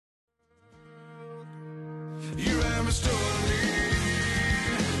You have restored me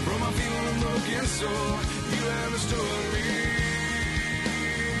from my feeble and broken soul. You have restored me.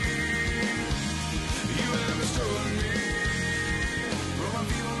 You have restored me from my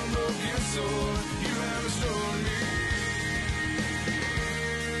feeble and broken soul. You have restored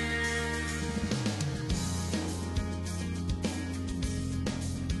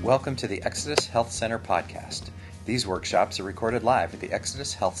me. Welcome to the Exodus Health Center podcast. These workshops are recorded live at the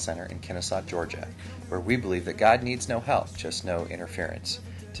Exodus Health Center in Kennesaw, Georgia, where we believe that God needs no help, just no interference.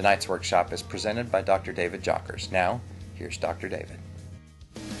 Tonight's workshop is presented by Dr. David Jockers. Now, here's Dr. David.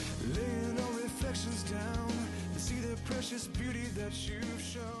 Laying all reflections down to see the precious beauty that you've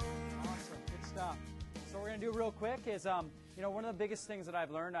shown. Awesome, good stuff. So what we're going to do real quick is, one of the biggest things that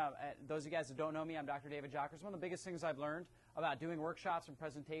I've learned, those of you guys that don't know me, I'm Dr. David Jockers. One of the biggest things I've learned about doing workshops and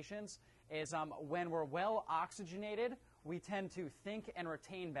presentations is when we're well oxygenated, we tend to think and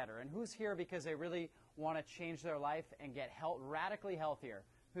retain better. And who's here because they really want to change their life and get radically healthier?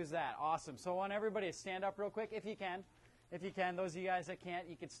 Who's that? Awesome. So I want everybody to stand up real quick if you can. If you can. Those of you guys that can't,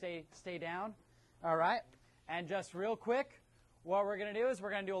 you could stay down. All right. And just real quick, what we're going to do is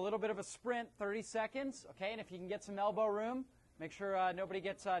we're going to do a little bit of a sprint, 30 seconds. Okay. And if you can get some elbow room, make sure nobody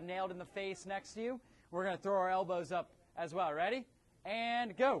gets nailed in the face next to you. We're going to throw our elbows up as well. Ready?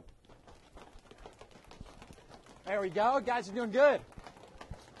 And go. There we go. Guys are doing good.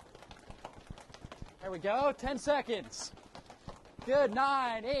 There we go. 10 seconds. Good.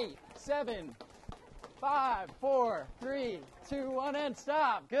 9, 8, 7, 5, 4, 3, 2, 1, and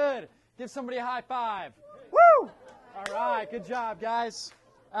stop. Good. Give somebody a high five. Woo! All right. Good job, guys.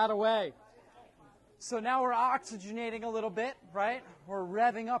 Out of the way. So now we're oxygenating a little bit, right? We're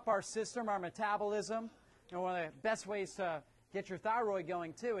revving up our system, our metabolism. One of the best ways to get your thyroid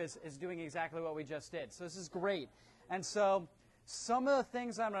going, too, is doing exactly what we just did. So this is great. And so some of the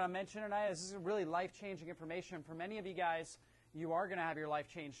things I'm going to mention tonight, this is really life-changing information. For many of you guys, you are going to have your life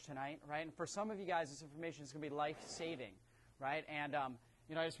changed tonight, right? And for some of you guys, this information is going to be life-saving, right? And,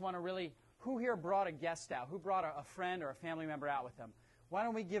 I just want to really, who here brought a guest out? Who brought a friend or a family member out with them? Why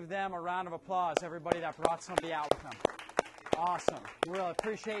don't we give them a round of applause, everybody that brought somebody out with them? Awesome. We really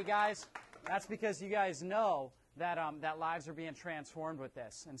appreciate you guys. That's because you guys know that that lives are being transformed with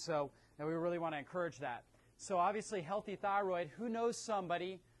this. And so we really want to encourage that. So obviously, healthy thyroid. Who knows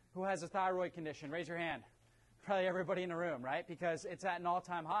somebody who has a thyroid condition? Raise your hand. Probably everybody in the room, right? Because it's at an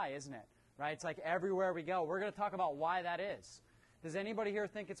all-time high, isn't it? Right? It's like everywhere we go. We're going to talk about why that is. Does anybody here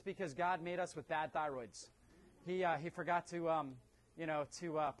think it's because God made us with bad thyroids? He forgot to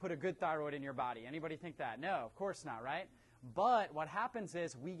put a good thyroid in your body. Anybody think that? No, of course not, right? But what happens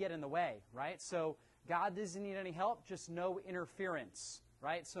is we get in the way, right? So God doesn't need any help, just no interference,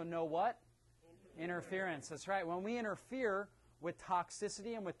 right? So no what? Interference. That's right. When we interfere with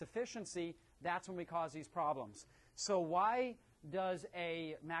toxicity and with deficiency, that's when we cause these problems. So why does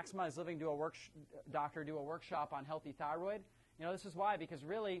a Maximize Living doctor do a workshop on healthy thyroid? This is why, because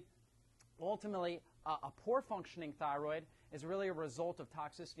really, ultimately, a poor functioning thyroid is really a result of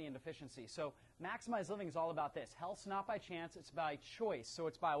toxicity and deficiency. So Maximize Living is all about this. Health's not by chance, it's by choice. So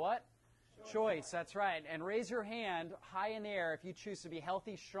it's by what? Choice, that's right. And raise your hand high in the air if you choose to be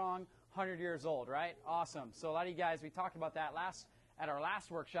healthy, strong, 100 years old, right? Awesome. So a lot of you guys, we talked about that at our last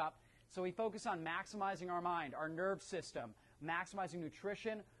workshop. So we focus on maximizing our mind, our nerve system, maximizing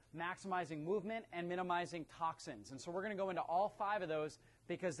nutrition, maximizing movement, and minimizing toxins. And so we're going to go into all 5 of those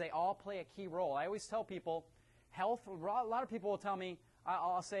because they all play a key role. I always tell people, health, a lot of people will tell me,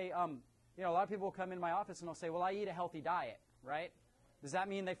 I'll say, a lot of people will come in my office and they'll say, well, I eat a healthy diet, right? Does that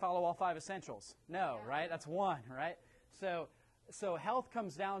mean they follow all 5 essentials? No, right? That's one, right? So health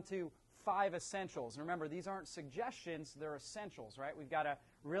comes down to 5 essentials. And remember, these aren't suggestions, they're essentials, right? We've got to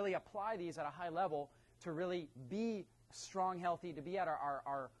really apply these at a high level to really be strong, healthy, to be at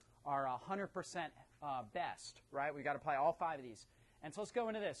our 100% best, right? We've got to apply all 5 of these. And so let's go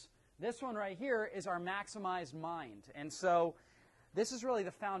into this. This one right here is our maximized mind. And so this is really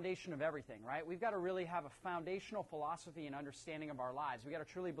the foundation of everything, right? We've got to really have a foundational philosophy and understanding of our lives. We've got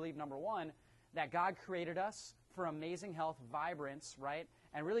to truly believe, number one, that God created us for amazing health, vibrance, right?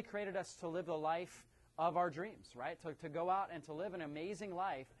 And really created us to live the life of our dreams, right? To go out and to live an amazing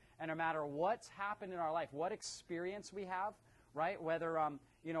life. And no matter what's happened in our life, what experience we have, right? Whether,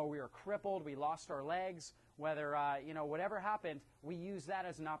 we were crippled, we lost our legs, whether, whatever happened, we use that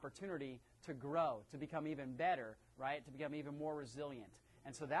as an opportunity to grow, to become even better, right? To become even more resilient.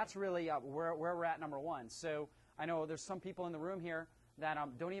 And so that's really where we're at, number one. So I know there's some people in the room here that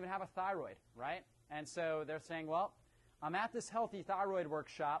don't even have a thyroid, right? And so they're saying, well, I'm at this healthy thyroid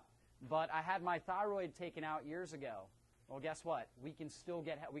workshop, but I had my thyroid taken out years ago. Well, guess what? We can still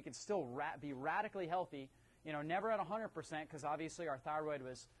be radically healthy never at 100% because obviously our thyroid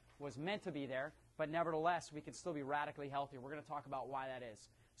was meant to be there, but nevertheless, we can still be radically healthy. We're going to talk about why that is.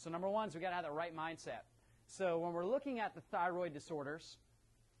 So number one is we got to have the right mindset. So when we're looking at the thyroid disorders,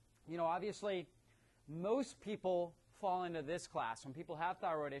 obviously most people fall into this class. When people have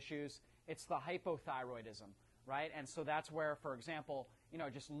thyroid issues, it's the hypothyroidism, right? And so that's where, for example,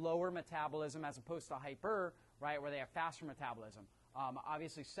 just lower metabolism as opposed to hyper, right, where they have faster metabolism.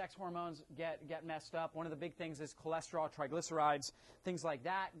 Obviously, sex hormones get messed up. One of the big things is cholesterol, triglycerides, things like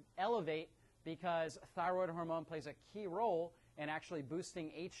that elevate because thyroid hormone plays a key role in actually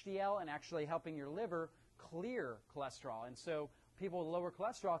boosting HDL and actually helping your liver clear cholesterol. And so people with lower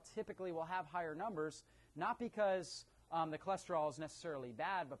cholesterol typically will have higher numbers, not because the cholesterol is necessarily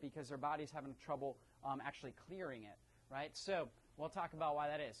bad, but because their body's having trouble actually clearing it, right? So we'll talk about why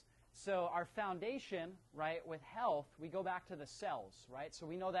that is. So our foundation, right, with health, we go back to the cells, right? So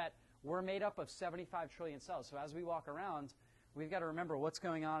we know that we're made up of 75 trillion cells. So as we walk around, we've got to remember what's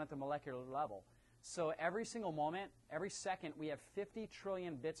going on at the molecular level. So every single moment, every second, we have 50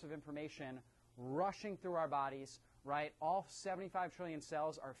 trillion bits of information rushing through our bodies, right? All 75 trillion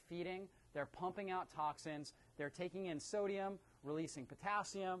cells are feeding. They're pumping out toxins. They're taking in sodium, releasing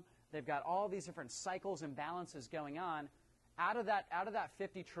potassium. They've got all these different cycles and balances going on. Out of that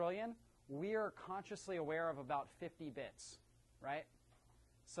 50 trillion, we are consciously aware of about 50 bits, right?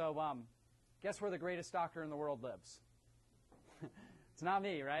 So guess where the greatest doctor in the world lives? It's not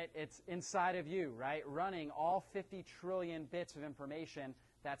me, right? It's inside of you, right? Running all 50 trillion bits of information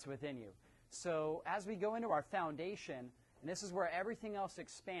that's within you. So as we go into our foundation, and this is where everything else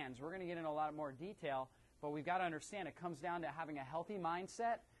expands, we're going to get into a lot more detail, but we've got to understand it comes down to having a healthy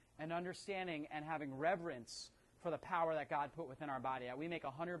mindset and understanding and having reverence for the power that God put within our body. We make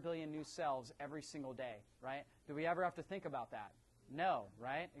 100 billion new cells every single day, right? Do we ever have to think about that? No,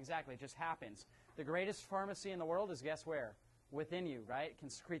 right? Exactly. It just happens. The greatest pharmacy in the world is guess where? Within you, right? It can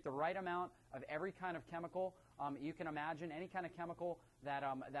secrete the right amount of every kind of chemical you can imagine, any kind of chemical that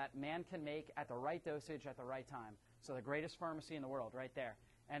man can make at the right dosage at the right time. So the greatest pharmacy in the world right there.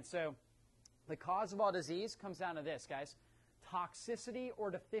 And so the cause of all disease comes down to this, guys. Toxicity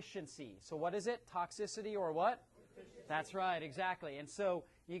or deficiency. So what is it? Toxicity or what? Deficiency. That's right, exactly. And so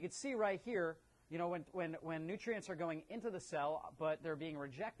you can see right here, when nutrients are going into the cell, but they're being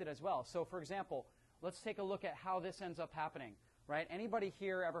rejected as well. So for example, let's take a look at how this ends up happening, right? Anybody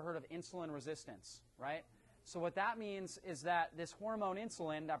here ever heard of insulin resistance, right? So what that means is that this hormone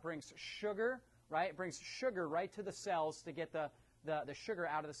insulin that brings sugar, right? It brings sugar right to the cells to get the sugar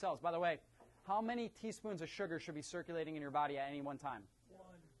out of the cells. By the way, how many teaspoons of sugar should be circulating in your body at any one time?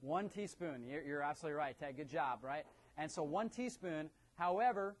 One teaspoon. You're absolutely right, Ted. Good job, right? And so 1 teaspoon.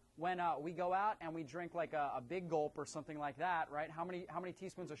 However, when we go out and we drink like a big gulp or something like that, right? How many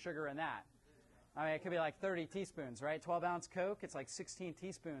teaspoons of sugar in that? I mean, it could be like 30 teaspoons, right? 12-ounce Coke, it's like 16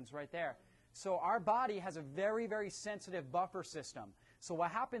 teaspoons right there. So our body has a very, very sensitive buffer system. So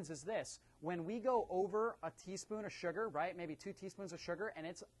what happens is this. When we go over a teaspoon of sugar, right, maybe 2 teaspoons of sugar, and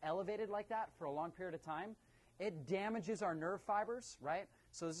it's elevated like that for a long period of time, it damages our nerve fibers, right?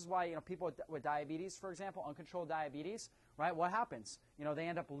 So this is why, people with diabetes, for example, uncontrolled diabetes, right, what happens? They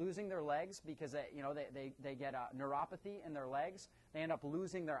end up losing their legs because, they get neuropathy in their legs. They end up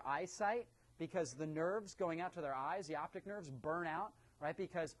losing their eyesight because the nerves going out to their eyes, the optic nerves, burn out, right?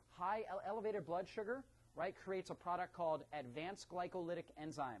 Because elevated blood sugar, right, creates a product called advanced glycolytic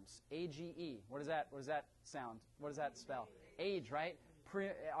enzymes, AGE. What does that sound? What does that spell? Age, right?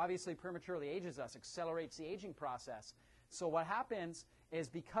 Obviously prematurely ages us, accelerates the aging process. So what happens is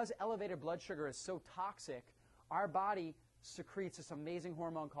because elevated blood sugar is so toxic, our body secretes this amazing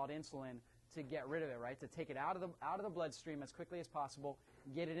hormone called insulin to get rid of it, right? To take it out of the bloodstream as quickly as possible,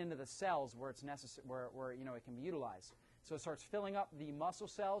 get it into the cells where it's necessary, where it can be utilized. So it starts filling up the muscle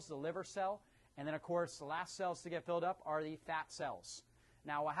cells, the liver cell, and then of course the last cells to get filled up are the fat cells.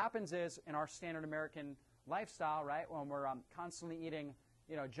 Now what happens is in our standard American lifestyle, right, when we're constantly eating,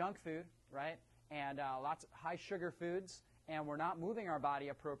 junk food, right, and lots of high sugar foods, and we're not moving our body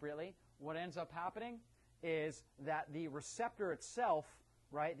appropriately, what ends up happening is that the receptor itself,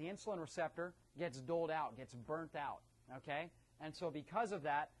 right, the insulin receptor, gets doled out, gets burnt out, okay? And so because of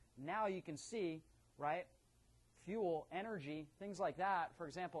that, now you can see, right, fuel, energy, things like that. For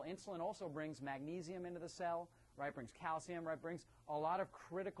example, insulin also brings magnesium into the cell, right, brings calcium, right, brings a lot of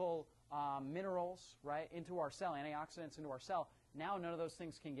critical minerals, right, into our cell, antioxidants into our cell. Now none of those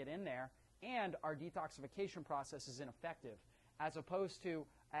things can get in there, and our detoxification process is ineffective, as opposed to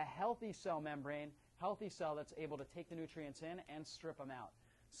a healthy cell membrane, healthy cell that's able to take the nutrients in and strip them out.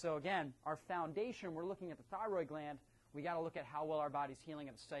 So again, our foundation, we're looking at the thyroid gland, we got to look at how well our body's healing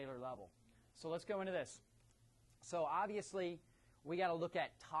at the cellular level. So let's go into this. So obviously, we got to look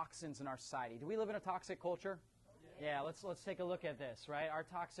at toxins in our society. Do we live in a toxic culture? Yeah, let's take a look at this, right? Our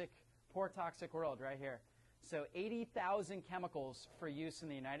poor toxic world right here. So 80,000 chemicals for use in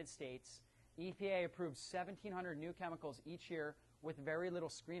the United States. EPA approves 1,700 new chemicals each year with very little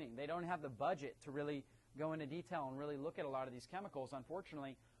screening. They don't have the budget to really go into detail and really look at a lot of these chemicals.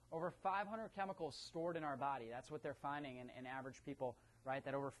 Unfortunately, over 500 chemicals stored in our body. That's what they're finding in average people, right?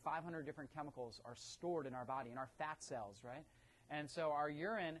 That over 500 different chemicals are stored in our body, in our fat cells, right? And so our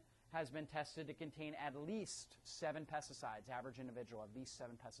urine has been tested to contain at least 7 pesticides, average individual, at least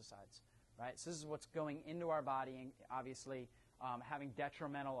 7 pesticides, right? So this is what's going into our body and obviously having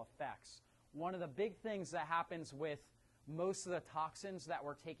detrimental effects. One of the big things that happens with most of the toxins that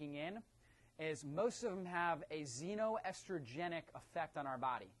we're taking in is most of them have a xenoestrogenic effect on our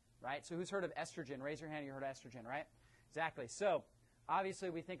body, right? So who's heard of estrogen? Raise your hand if you heard of estrogen, right? Exactly. So obviously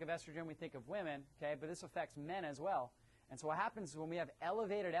we think of estrogen, we think of women, okay, but this affects men as well. And so what happens is when we have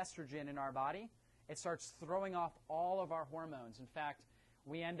elevated estrogen in our body, it starts throwing off all of our hormones. In fact,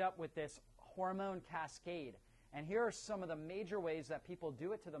 we end up with this hormone cascade. And here are some of the major ways that people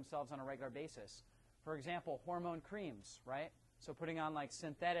do it to themselves on a regular basis. For example, hormone creams, right? So putting on like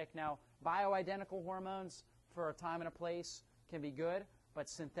synthetic, now bioidentical hormones for a time and a place can be good, but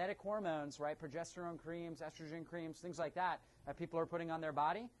synthetic hormones, right, progesterone creams, estrogen creams, things like that people are putting on their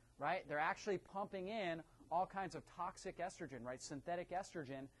body, right, they're actually pumping in all kinds of toxic estrogen, right, synthetic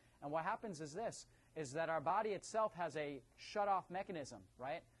estrogen. And what happens is this, is that our body itself has a shut-off mechanism,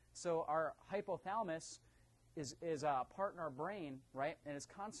 right? So our hypothalamus is a part in our brain, right, and is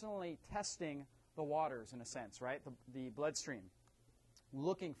constantly testing the waters, in a sense, right, the bloodstream,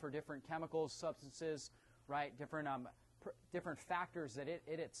 looking for different chemicals, substances, right, different factors that it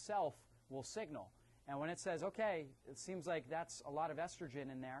itself will signal. And when it says, okay, it seems like that's a lot of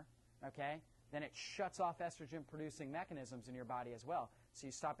estrogen in there, okay, then it shuts off estrogen-producing mechanisms in your body as well. So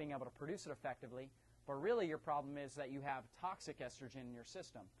you stop being able to produce it effectively. But really your problem is that you have toxic estrogen in your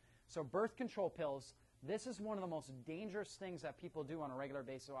system. So birth control pills, this is one of the most dangerous things that people do on a regular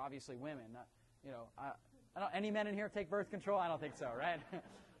basis. So obviously women, any men in here take birth control? I don't think so, right?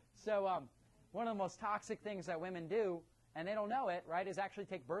 So one of the most toxic things that women do, and they don't know it, right, is actually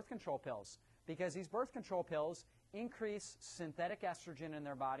take birth control pills. Because these birth control pills increase synthetic estrogen in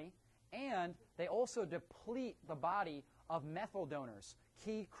their body, and they also deplete the body of methyl donors,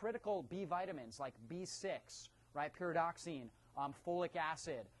 key critical B vitamins like B6, right, pyridoxine, folic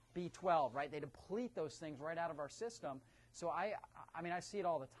acid, B12, right? They deplete those things right out of our system. So I mean, I see it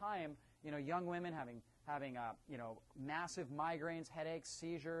all the time. Young women having massive migraines, headaches,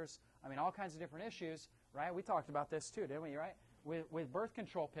 seizures. I mean, all kinds of different issues, right? We talked about this too, didn't we? Right? With birth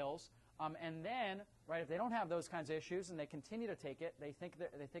control pills. And then, right, if they don't have those kinds of issues and they continue to take it, they think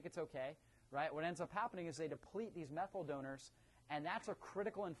it's okay, right? What ends up happening is they deplete these methyl donors, and that's a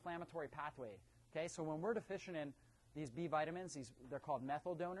critical inflammatory pathway. Okay, so when we're deficient in these B vitamins, they're called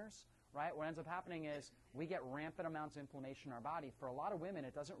methyl donors, right? What ends up happening is we get rampant amounts of inflammation in our body. For a lot of women,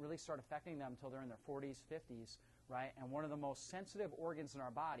 it doesn't really start affecting them until they're in their 40s, 50s, right? And one of the most sensitive organs in our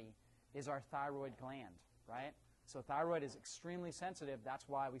body is our thyroid gland, right? So thyroid is extremely sensitive. That's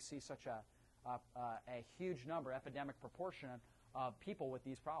why we see such a huge number, epidemic proportion of people with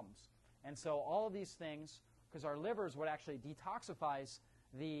these problems. And so all of these things, because our liver is what actually detoxifies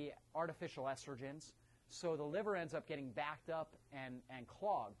the artificial estrogens, so the liver ends up getting backed up and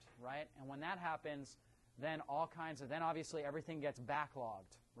clogged, right? And when that happens, then then obviously everything gets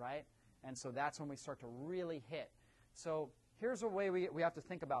backlogged, right? And so that's when we start to really hit. So here's a way we have to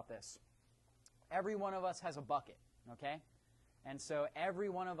think about this. Every one of us has a bucket, okay? And so every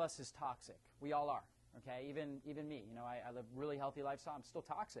one of us is toxic. We all are, okay? Even me. I live a really healthy lifestyle. I'm still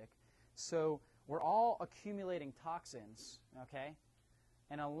toxic. So we're all accumulating toxins, okay?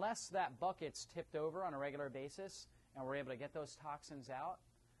 And unless that bucket's tipped over on a regular basis and we're able to get those toxins out,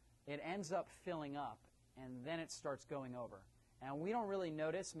 it ends up filling up, and then it starts going over. And we don't really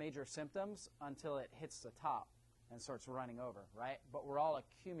notice major symptoms until it hits the top and starts running over, right? But we're all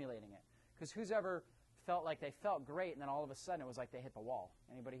accumulating it. Because who's ever felt like they felt great and then all of a sudden it was like they hit the wall?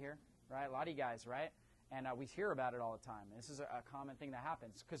 Anybody here? Right? A lot of you guys, right? And we hear about it all the time. This is a common thing that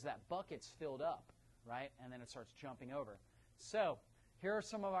happens because that bucket's filled up, right? And then it starts jumping over. So here are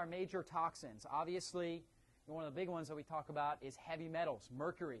some of our major toxins. Obviously, one of the big ones that we talk about is heavy metals,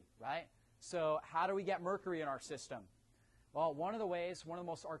 mercury, right? So how do we get mercury in our system? Well, one of the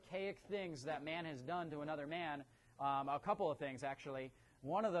most archaic things that man has done to another man, a couple of things actually.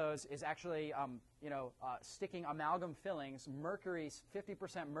 One of those is actually, sticking amalgam fillings, mercury,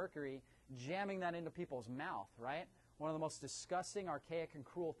 50% mercury, jamming that into people's mouth, right? One of the most disgusting, archaic, and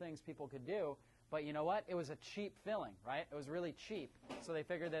cruel things people could do. But you know what? It was a cheap filling, right? It was really cheap. So they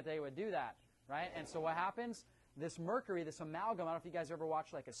figured that they would do that, right? And so what happens? This mercury, this amalgam, I don't know if you guys ever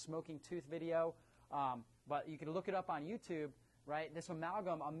watched like a smoking tooth video, but you can look it up on YouTube, right? This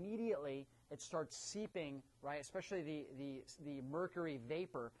amalgam immediately, it starts seeping, right? Especially the mercury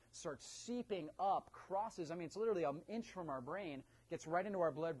vapor starts seeping up, crosses, I mean, it's literally an inch from our brain, gets right into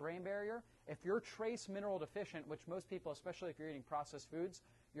our blood-brain barrier. If you're trace mineral deficient, which most people, especially if you're eating processed foods,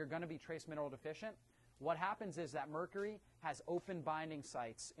 you're going to be trace mineral deficient. What happens is that mercury has open binding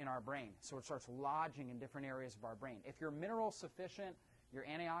sites in our brain, so it starts lodging in different areas of our brain. If you're mineral sufficient, you're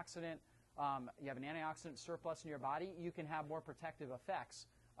antioxidant, you have an antioxidant surplus in your body, you can have more protective effects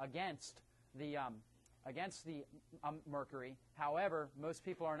against the mercury. However, most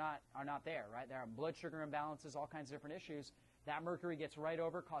people are not there, right? There are blood sugar imbalances, all kinds of different issues. That mercury gets right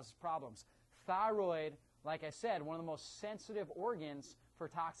over, causes problems. Thyroid, like I said, one of the most sensitive organs for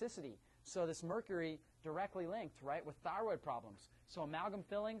toxicity. So this mercury directly linked, right, with thyroid problems. So amalgam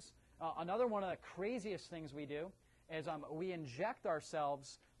fillings, another one of the craziest things we do is we inject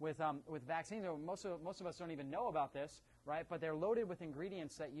ourselves with vaccines. Most of us don't even know about this, right? But they're loaded with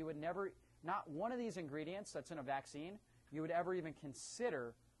ingredients that you would never, not one of these ingredients that's in a vaccine, you would ever even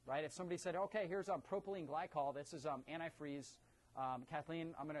consider, right? If somebody said, okay, here's propylene glycol, this is antifreeze,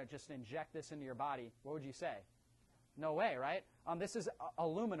 Kathleen, I'm going to just inject this into your body, what would you say? No way, right? This is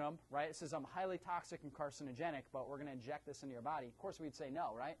aluminum, right? This is highly toxic and carcinogenic, but we're going to inject this into your body. Of course, we'd say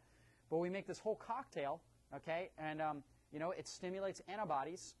no, right? But we make this whole cocktail, okay? And, it stimulates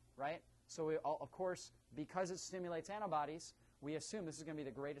antibodies, right? So, of course, because it stimulates antibodies, we assume this is going to be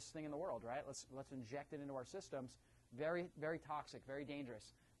the greatest thing in the world, right? Let's inject it into our systems. Very, very toxic, very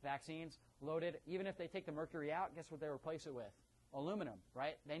dangerous. Vaccines, loaded. Even if they take the mercury out, guess what they replace it with? Aluminum,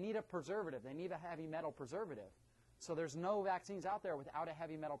 right? They need a preservative. They need a heavy metal preservative. So there's no vaccines out there without a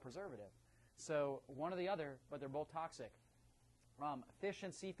heavy metal preservative. So one or the other, but they're both toxic. Fish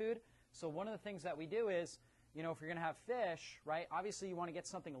and seafood. So one of the things that we do is, if you're going to have fish, right, obviously you want to get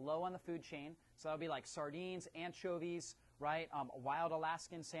something low on the food chain. So that would be like sardines, anchovies, right, wild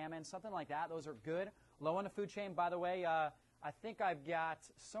Alaskan salmon, something like that. Those are good. Low on the food chain. By the way, I think I've got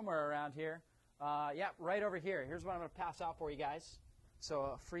somewhere around here. Yeah, right over here. Here's what I'm going to pass out for you guys.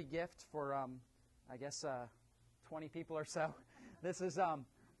 So a free gift for, I guess, 20 people or so. This is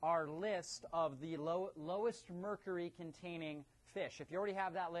our list of the lowest mercury containing fish. If you already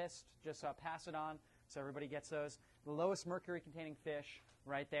have that list, just pass it on so everybody gets those. The lowest mercury containing fish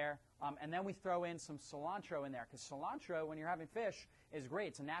right there. And then we throw in some cilantro in there, because cilantro, when you're having fish, is great.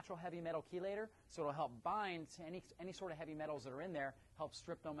 It's a natural heavy metal chelator, so it'll help bind to any sort of heavy metals that are in there, help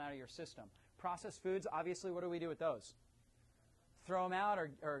strip them out of your system. Processed foods, obviously, what do we do with those? Throw them out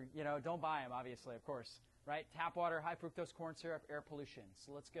or don't buy them, obviously, of course. Right? Tap water, high fructose corn syrup, air pollution.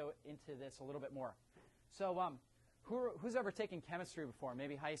 So let's go into this a little bit more. So who's ever taken chemistry before?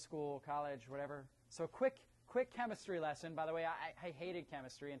 Maybe high school, college, whatever. So quick chemistry lesson. By the way, I hated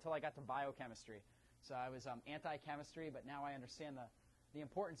chemistry until I got to biochemistry. So I was anti-chemistry, but now I understand the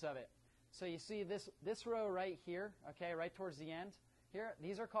importance of it. So you see this row right here, okay, right towards the end here,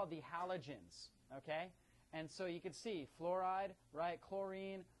 these are called the halogens, okay? And so you can see fluoride, right,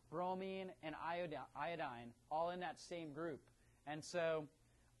 chlorine, bromine, and iodine, all in that same group. And so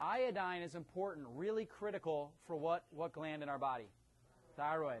iodine is important, really critical for what gland in our body?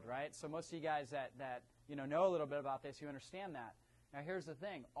 Thyroid, right? So most of you guys that know a little bit about this, you understand that. Now here's the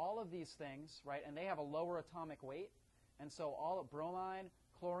thing. All of these things, right, and they have a lower atomic weight, and so all bromine,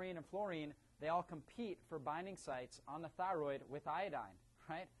 chlorine, and fluorine, they all compete for binding sites on the thyroid with iodine,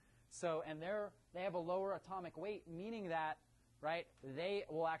 right? So, and they have a lower atomic weight, meaning that, right, they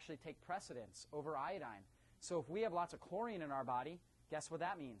will actually take precedence over iodine. So if we have lots of chlorine in our body, guess what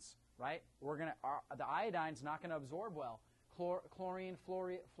that means, right? The iodine's not going to absorb well. Chlorine,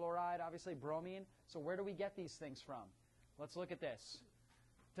 fluoride, obviously bromine. So where do we get these things from? Let's look at this.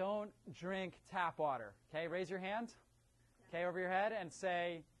 Don't drink tap water. Okay, raise your hand. Okay, over your head and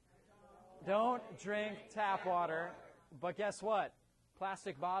say, don't drink tap water. But guess what?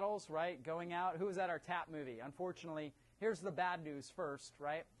 Plastic bottles, right, going out. Who was at our tap movie? Unfortunately, here's the bad news first,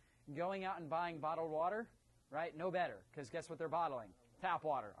 right? Going out and buying bottled water, right? No better, because guess what they're bottling? Tap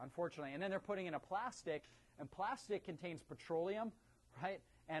water, unfortunately. And then they're putting in a plastic, and plastic contains petroleum, right?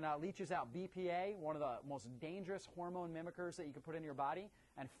 And leaches out BPA, one of the most dangerous hormone mimickers that you can put in your body,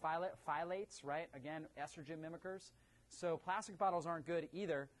 and phthalates, right? Again, estrogen mimickers. So plastic bottles aren't good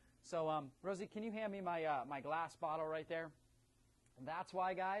either. So Rosie, can you hand me my glass bottle right there? And that's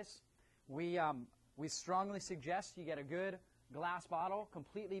why, guys, we strongly suggest you get a good glass bottle,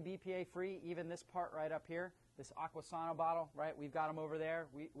 completely BPA-free, even this part right up here, this Aquasana bottle, right? We've got them over there.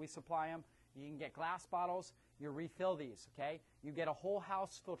 We supply them. You can get glass bottles. You refill these, okay? You get a whole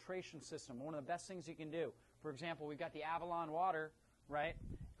house filtration system, one of the best things you can do. For example, we've got the Avalon water, right?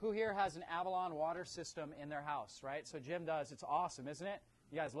 Who here has an Avalon water system in their house, right? So Jim does. It's awesome, isn't it?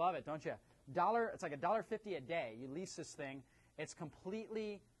 You guys love it, don't you? It's like $1.50 a day. You lease this thing. It's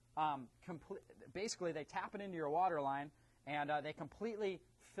completely, basically they tap it into your water line, and they completely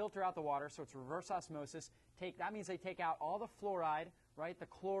filter out the water, so it's reverse osmosis. That means they take out all the fluoride, right, the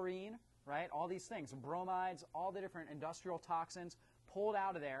chlorine, right, all these things, bromides, all the different industrial toxins pulled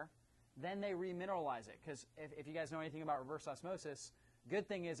out of there. Then they remineralize it, because if you guys know anything about reverse osmosis, good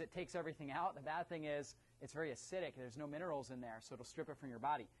thing is it takes everything out. The bad thing is it's very acidic. There's no minerals in there, so it'll strip it from your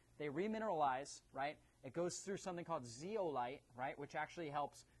body. They remineralize, right? It goes through something called zeolite, right, which actually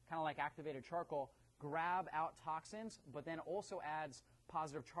helps, kind of like activated charcoal, grab out toxins, but then also adds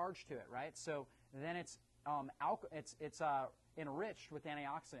positive charge to it, right? So then it's enriched with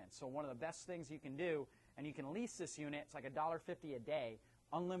antioxidants. So one of the best things you can do, and you can lease this unit, it's like $1.50 a day,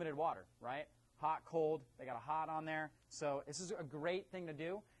 unlimited water, right? Hot, cold, they got a hot on there. So this is a great thing to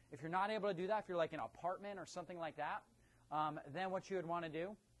do. If you're not able to do that, if you're like in an apartment or something like that, then what you would want to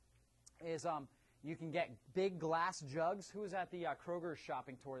do is you can get big glass jugs. Who was at the Kroger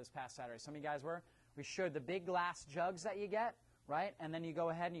shopping tour this past Saturday? Some of you guys were. We showed the big glass jugs that you get, right? And then you go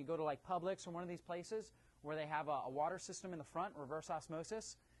ahead and you go to like Publix or one of these places where they have a water system in the front, reverse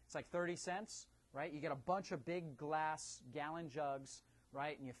osmosis. It's like 30 cents, right? You get a bunch of big glass gallon jugs,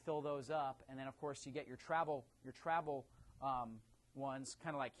 right? And you fill those up. And then, of course, you get your travel ones,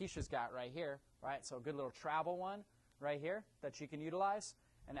 kind of like Keisha's got right here, right? So a good little travel one right here that you can utilize.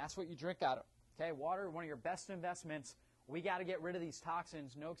 And that's what you drink out of. Okay, water, one of your best investments. We got to get rid of these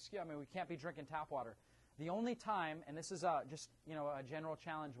toxins. No excuse. I mean, we can't be drinking tap water. The only time, and this is just a general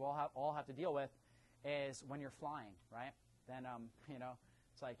challenge we'll all have to deal with, is when you're flying, right? Then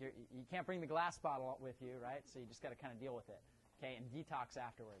it's like you can't bring the glass bottle with you, right? So you just got to kind of deal with it, okay, and detox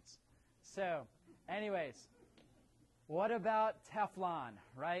afterwards. So, anyways, what about Teflon,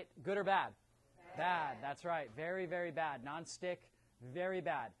 right? Good or bad? Bad. That's right. Very, very bad. Non-stick, very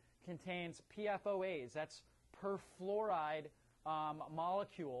bad. Contains PFOAs. That's perfluoride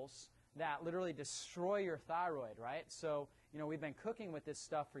molecules that literally destroy your thyroid, right? So, we've been cooking with this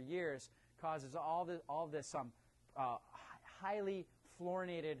stuff for years. Causes all this highly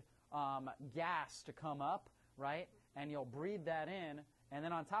fluorinated gas to come up, right? And you'll breathe that in, and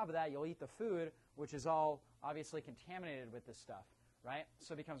then on top of that, you'll eat the food, which is all obviously contaminated with this stuff, right?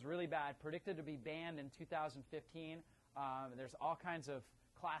 So it becomes really bad. Predicted to be banned in 2015. There's all kinds of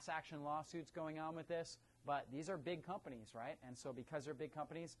class action lawsuits going on with this, but these are big companies, right? And so because they're big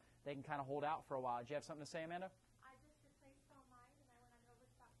companies, they can kind of hold out for a while. Do you have something to say, Amanda? I just replaced all mine, and I went on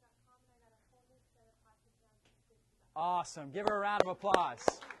Overstock.com, and I got a whole new set of pockets down to $50. Awesome. Give her a round of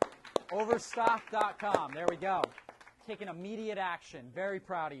applause. Overstock.com. There we go. Taking immediate action. Very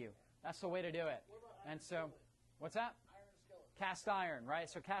proud of you. That's the way to do it. And so, what's that? Cast iron, right?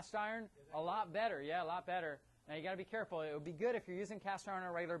 So cast iron, a lot better. Yeah, a lot better. Now, you got to be careful. It would be good if you're using cast iron on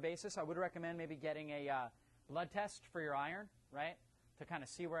a regular basis. I would recommend maybe getting a blood test for your iron, right, to kind of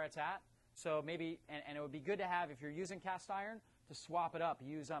see where it's at. So maybe, and it would be good to have, if you're using cast iron, to swap it up.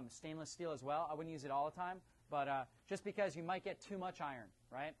 Use stainless steel as well. I wouldn't use it all the time, but just because you might get too much iron,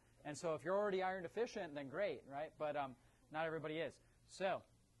 right? And so if you're already iron deficient, then great, right? But not everybody is. So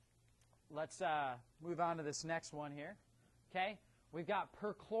let's move on to this next one here. Okay, we've got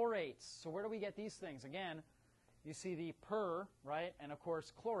perchlorates. So where do we get these things? Again, you see the per, right, and of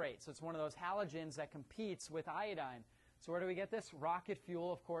course chlorate. So it's one of those halogens that competes with iodine. So where do we get this? Rocket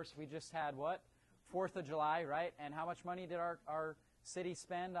fuel, of course. We just had what? 4th of July, right? And how much money did our city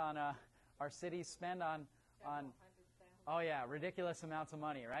spend on oh yeah, ridiculous amounts of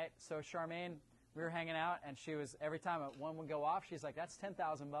money, right? So Charmaine, we were hanging out, and she was, every time one would go off, she's like, "That's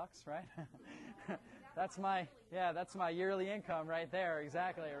 $10,000, right?" That's my yearly income right there,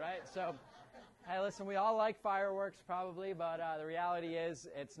 exactly, right? So, hey, listen, we all like fireworks probably, but the reality is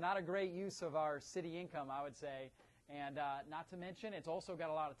it's not a great use of our city income, I would say. And not to mention, it's also got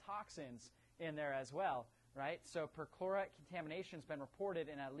a lot of toxins in there as well, right? So perchlorate contamination has been reported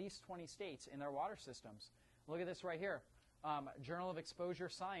in at least 20 states in their water systems. Look at this right here. Journal of Exposure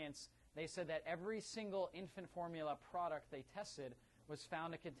Science, they said that every single infant formula product they tested was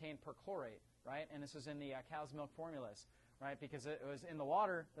found to contain perchlorate, right? And this is in the cow's milk formulas, right? Because it was in the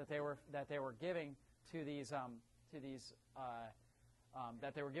water that they were giving to these that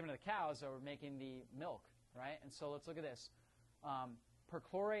they were giving to the cows that were making the milk, right? And so let's look at this.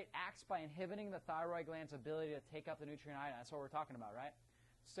 Perchlorate acts by inhibiting the thyroid gland's ability to take up the nutrient iodine. That's what we're talking about, right?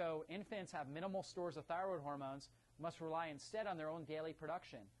 So infants have minimal stores of thyroid hormones, must rely instead on their own daily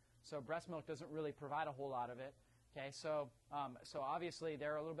production. So breast milk doesn't really provide a whole lot of it. Okay, so obviously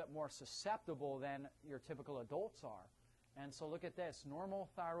they're a little bit more susceptible than your typical adults are. And so look at this. Normal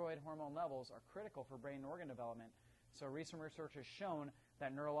thyroid hormone levels are critical for brain and organ development. So recent research has shown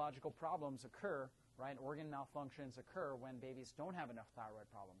that neurological problems occur, right? Organ malfunctions occur when babies don't have enough thyroid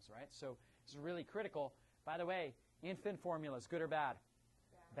problems, right? So it's really critical. By the way, infant formula is good or bad?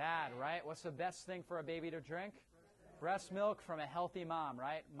 Bad, right? What's the best thing for a baby to drink? Breast milk from a healthy mom,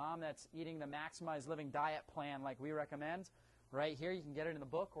 right? Mom that's eating the Maximized Living diet plan like we recommend. Right here, you can get it in the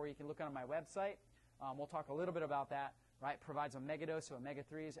book, or you can look on my website. We'll talk a little bit about that, right? Provides a megadose of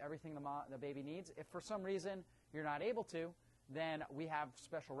omega-3s, everything the baby needs. If for some reason you're not able to, then we have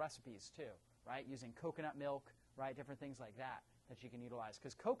special recipes too, right? Using coconut milk, right? Different things like that that you can utilize.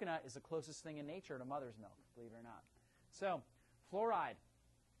 Because coconut is the closest thing in nature to mother's milk, believe it or not. So, fluoride.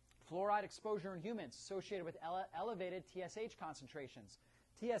 Fluoride exposure in humans associated with elevated TSH concentrations.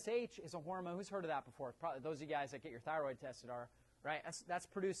 TSH is a hormone. Who's heard of that before? Probably those of you guys that get your thyroid tested are, right? That's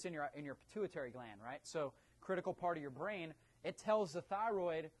produced in your pituitary gland, right? So critical part of your brain. It tells the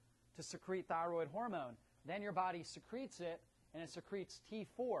thyroid to secrete thyroid hormone. Then your body secretes it, and it secretes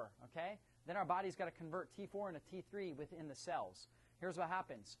T4, okay? Then our body's got to convert T4 into T3 within the cells. Here's what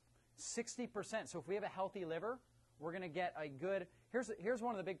happens. 60%. So if we have a healthy liver, we're going to get a good... Here's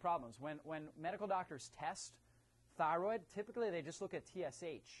one of the big problems. When medical doctors test thyroid, typically they just look at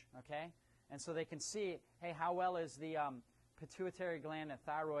TSH, okay? And so they can see, hey, how well is the pituitary gland and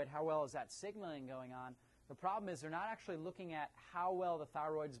thyroid, how well is that signaling going on? The problem is they're not actually looking at how well the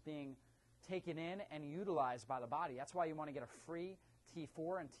thyroid's being taken in and utilized by the body. That's why you want to get a free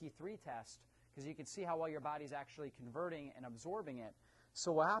T4 and T3 test, because you can see how well your body's actually converting and absorbing it.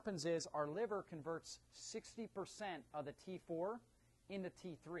 So what happens is our liver converts 60% of the T4 into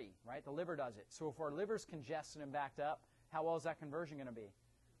T3, right? The liver does it. So if our liver's congested and backed up, how well is that conversion going to be?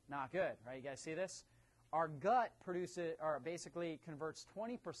 Not good, right? You guys see this? Our gut produces, or basically converts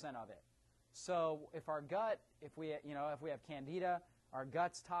 20% of it. So if our gut, if we have candida, our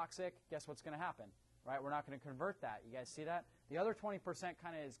gut's toxic, guess what's going to happen? Right? We're not going to convert that. You guys see that? The other 20%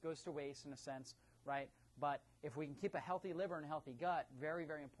 kind of goes to waste in a sense, right? But if we can keep a healthy liver and a healthy gut, very,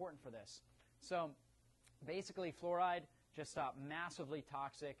 very important for this. So basically, fluoride, just massively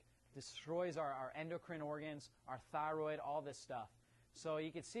toxic, destroys our endocrine organs, our thyroid, all this stuff. So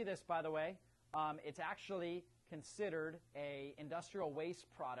you can see this, by the way. It's actually considered a industrial waste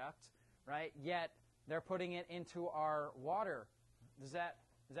product, right? Yet they're putting it into our water. Is that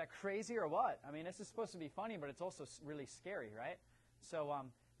crazy or what? I mean, this is supposed to be funny, but it's also really scary, right? So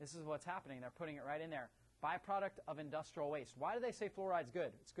this is what's happening. They're putting it right in there. Byproduct of industrial waste. Why do they say fluoride's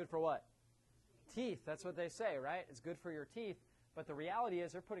good? It's good for what? Teeth. That's what they say, right? It's good for your teeth. But the reality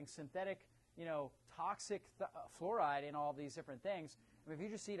is they're putting synthetic, toxic fluoride in all these different things. I mean, if you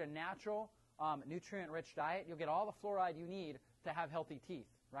just eat a natural, nutrient-rich diet, you'll get all the fluoride you need to have healthy teeth,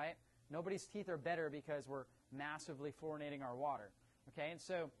 right? Nobody's teeth are better because we're massively fluorinating our water. Okay, and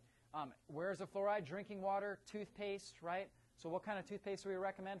so where's the fluoride? Drinking water, toothpaste, right? So what kind of toothpaste do we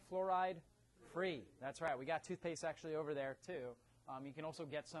recommend? Fluoride free. That's right. We got toothpaste actually over there too. You can also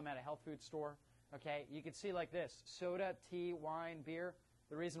get some at a health food store. Okay, you can see like this: soda, tea, wine, beer.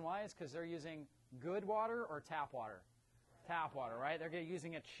 The reason why is because they're using good water or tap water. Tap water, right? They're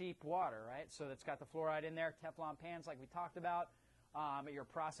using a cheap water, right? So that's got the fluoride in there. Teflon pans, like we talked about. Your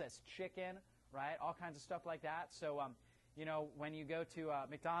processed chicken, right? All kinds of stuff like that. So, when you go to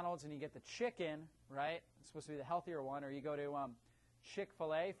McDonald's and you get the chicken, right? It's supposed to be the healthier one. Or you go to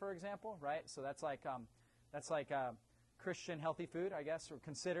Chick-fil-A, for example, right? So that's like Christian healthy food, I guess, or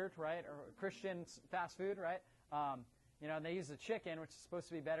considered, right? Or Christian fast food, right? And they use the chicken, which is supposed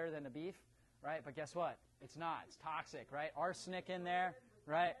to be better than the beef, right? But guess what? It's not. It's toxic, right? Arsenic in there,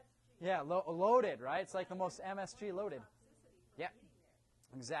 right? Yeah, loaded, right? It's like the most MSG loaded. Yeah,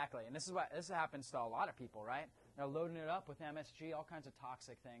 exactly. And this happens to a lot of people, right? They're loading it up with MSG, all kinds of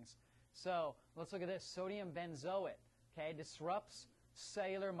toxic things. So let's look at this. Sodium benzoate, okay, disrupts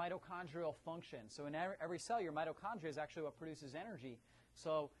cellular mitochondrial function. So in every cell, your mitochondria is actually what produces energy.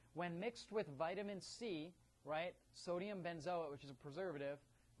 So when mixed with vitamin C, right, sodium benzoate, which is a preservative,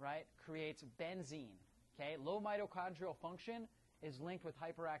 right, creates benzene. Okay, low mitochondrial function is linked with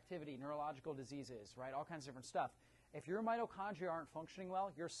hyperactivity, neurological diseases, right, all kinds of different stuff. If your mitochondria aren't functioning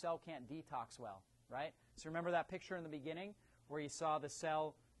well, your cell can't detox well, right? So remember that picture in the beginning where you saw the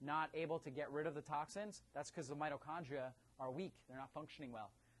cell not able to get rid of the toxins? That's because the mitochondria are weak. They're not functioning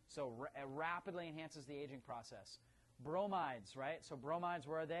well. So it rapidly enhances the aging process. Bromides, right? So bromides,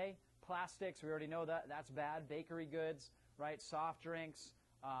 where are they? Plastics, we already know that. That's bad. Bakery goods, right? Soft drinks,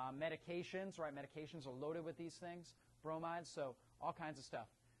 medications, right? Medications are loaded with these things. Bromides, so all kinds of stuff.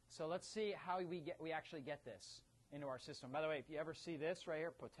 So let's see how we actually get this into our system. By the way, if you ever see this right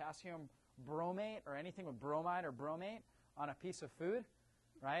here, potassium bromate or anything with bromide or bromate on a piece of food,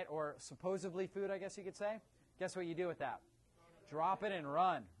 right, or supposedly food, I guess you could say, guess what you do with that? Drop it and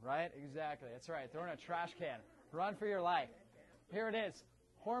run, right? Exactly. That's right. Throw in a trash can. Run for your life. Here it is.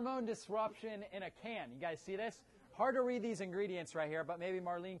 Hormone disruption in a can. You guys see this? Hard to read these ingredients right here, but maybe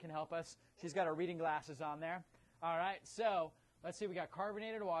Marlene can help us. She's got her reading glasses on there. All right, so let's see. We got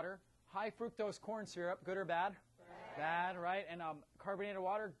carbonated water, high fructose corn syrup, good or bad? Bad, right? And carbonated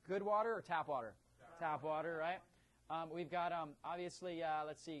water, good water or tap water? Tap water, right? We've got, obviously,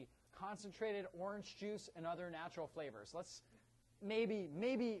 let's see, concentrated orange juice and other natural flavors. Let's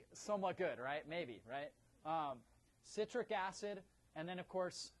maybe somewhat good, right? Maybe, right? Citric acid, and then, of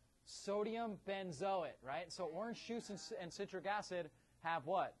course, sodium benzoate, right? So orange juice and citric acid have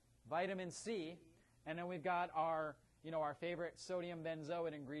what? Vitamin C. And then we've got our, our favorite sodium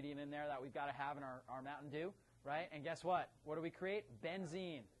benzoate ingredient in there that we've got to have in our Mountain Dew, right? And guess what? What do we create?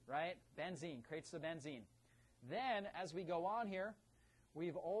 Benzene, right? Benzene creates the benzene. Then, as we go on here,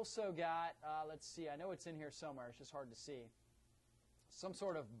 we've also got, let's see, I know it's in here somewhere. It's just hard to see. Some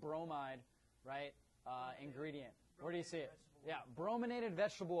sort of bromide, right, ingredient. Where do you see it? Yeah, brominated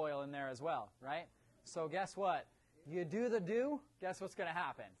vegetable oil in there as well, right? So guess what? You do the do, guess what's going to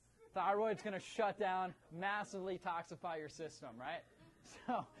happen? Thyroid's going to shut down, massively toxify your system, right?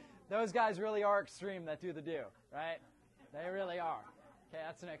 So those guys really are extreme that do the do, right? They really are. Okay,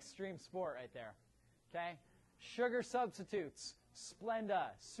 that's an extreme sport right there. Okay? Sugar substitutes, Splenda,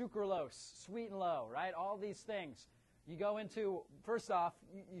 sucralose, sweet and low, right? All these things. You go into, first off,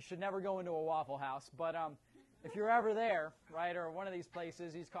 you should never go into a Waffle House, but if you're ever there, right, or one of these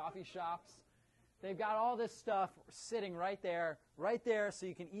places, these coffee shops, they've got all this stuff sitting right there, so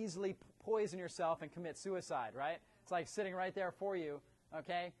you can easily poison yourself and commit suicide, right? It's like sitting right there for you,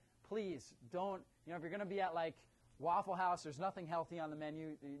 okay? Please don't, if you're going to be at like Waffle House, there's nothing healthy on the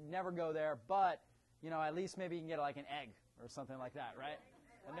menu, you never go there, but, at least maybe you can get like an egg or something like that, right?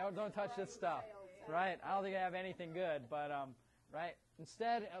 And don't touch this stuff, right? I don't think I have anything good, but, right?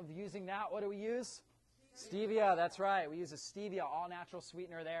 Instead of using that, what do we use? Stevia, that's right. We use a stevia, all-natural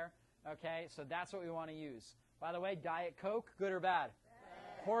sweetener there. Okay, so that's what we want to use. By the way, Diet Coke, good or bad?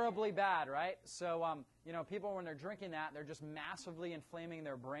 Bad. Horribly bad, right? So, people, when they're drinking that, they're just massively inflaming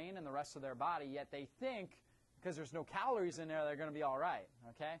their brain and the rest of their body, yet they think, because there's no calories in there, they're going to be all right,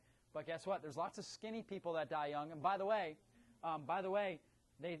 okay? But guess what? There's lots of skinny people that die young. And by the way,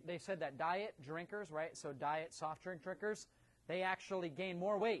 they said that diet drinkers, right, so diet soft drink drinkers, they actually gain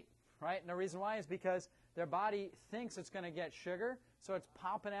more weight, right? And the reason why is because their body thinks it's going to get sugar, so it's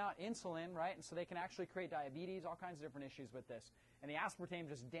pumping out insulin, right? And so they can actually create diabetes, all kinds of different issues with this. And the aspartame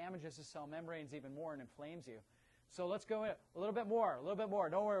just damages the cell membranes even more and inflames you. So let's go in a little bit more.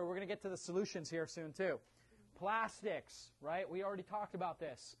 Don't worry, we're going to get to the solutions here soon too. Plastics, right? We already talked about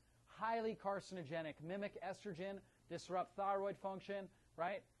this. Highly carcinogenic, mimic estrogen, disrupt thyroid function,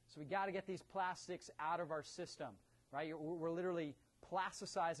 right? So we got to get these plastics out of our system, right? We're literally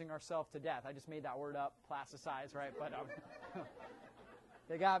plasticizing ourselves to death. I just made that word up, plasticize, right? But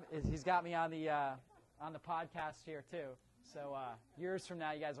he's got me on the podcast here too. So years from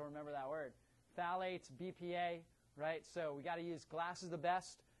now, you guys will remember that word. Phthalates, BPA, right? So we got to use glass is the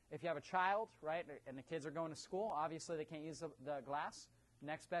best. If you have a child, right, and the kids are going to school, obviously they can't use the glass.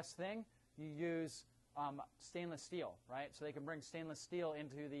 Next best thing, you use stainless steel, right? So they can bring stainless steel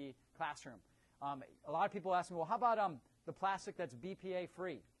into the classroom. A lot of people ask me, well, how about the plastic that's BPA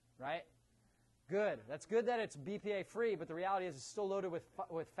free, right? Good. That's good that it's BPA free, but the reality is it's still loaded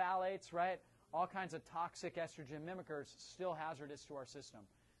with phthalates, right? All kinds of toxic estrogen mimickers, still hazardous to our system.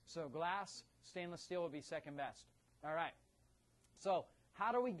 So glass, stainless steel would be second best. All right. So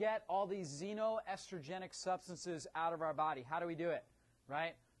how do we get all these xenoestrogenic substances out of our body? How do we do it,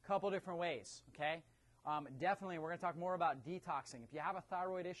 right? A couple different ways, okay? Definitely, we're going to talk more about detoxing. If you have a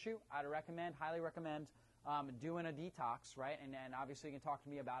thyroid issue, I'd highly recommend doing a detox, right? And obviously you can talk to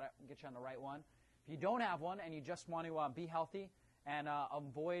me about it and get you on the right one. If you don't have one and you just want to be healthy and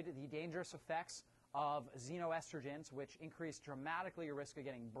avoid the dangerous effects of xenoestrogens, which increase dramatically your risk of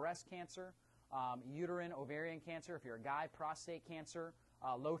getting breast cancer, uterine, ovarian cancer, if you're a guy, prostate cancer,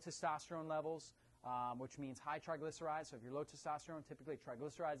 low testosterone levels, which means high triglycerides. So if you're low testosterone, typically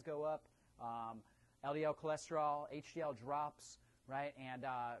triglycerides go up, LDL cholesterol, HDL drops, right? And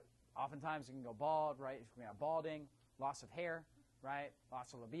oftentimes you can go bald, right? You can have balding, loss of hair, right?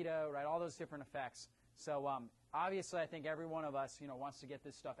 Loss of libido, right? All those different effects. So obviously I think every one of us, wants to get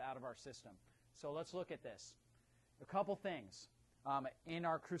this stuff out of our system. So let's look at this. A couple things. In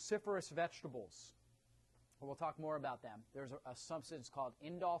our cruciferous vegetables, but we'll talk more about them. There's a substance called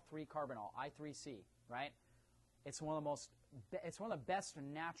indole-3-carbinol, I3C, right? It's one of the best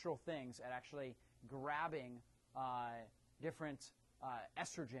natural things at actually grabbing different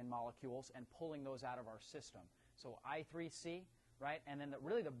estrogen molecules and pulling those out of our system. So I3C, right? And then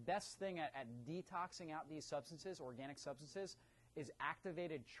really the best thing at detoxing out these substances, organic substances, is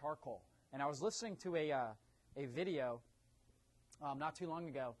activated charcoal. And I was listening to a video not too long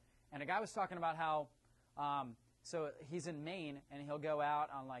ago, and a guy was talking about how so he's in Maine, and he'll go out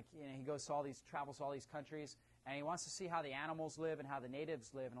on he goes to travels to all these countries, and he wants to see how the animals live and how the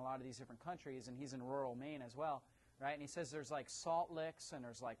natives live in a lot of these different countries, and he's in rural Maine as well, right? And he says there's like salt licks and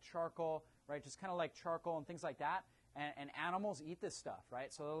there's like charcoal, right? Just kind of like charcoal and things like that, and animals eat this stuff,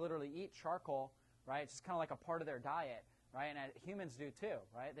 right? So they'll literally eat charcoal, right? It's just kind of like a part of their diet, right? And humans do too,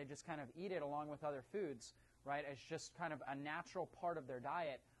 right? They just kind of eat it along with other foods, right? It's just kind of a natural part of their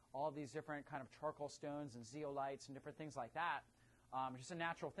diet. All of these different kind of charcoal stones and zeolites and different things like that. Just a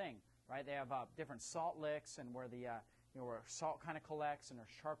natural thing, right? They have different salt licks and where where salt kind of collects, and there's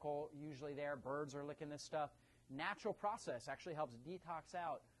charcoal usually there. Birds are licking this stuff. Natural process actually helps detox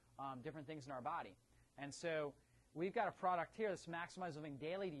out different things in our body. And so we've got a product here, this Maximize Living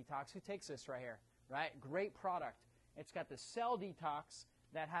Daily Detox. Who takes this right here, right? Great product. It's got the cell detox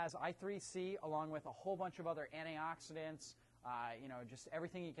that has I3C along with a whole bunch of other antioxidants, just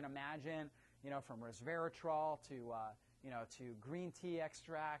everything you can imagine, from resveratrol to green tea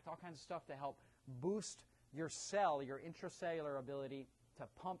extract, all kinds of stuff to help boost your intracellular ability to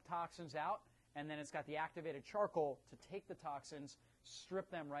pump toxins out. And then it's got the activated charcoal to take the toxins, strip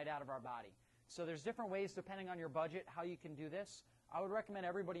them right out of our body. So there's different ways, depending on your budget, how you can do this. I would recommend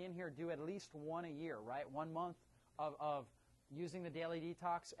everybody in here do at least one a year, right? 1 month of using the daily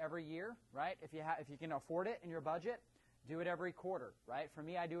detox every year, right? If you can afford it in your budget, do it every quarter, right? For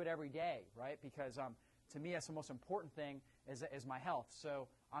me, I do it every day, right? Because to me, that's the most important thing is my health. So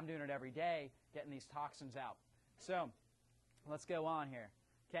I'm doing it every day, getting these toxins out. So let's go on here.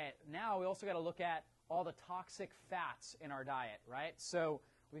 Okay, now we also got to look at all the toxic fats in our diet, right? So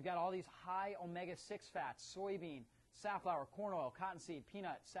we've got all these high omega-6 fats: soybean, safflower, corn oil, cottonseed,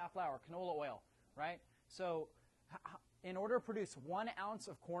 peanut, safflower, canola oil, right? So in order to produce 1 ounce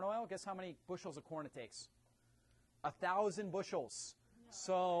of corn oil, guess how many bushels of corn it takes? 1,000 bushels.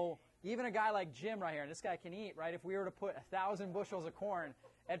 So even a guy like Jim right here, and this guy can eat, right? If we were to put 1,000 bushels of corn,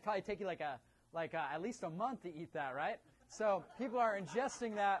 it'd probably take you at least a month to eat that, right? So people are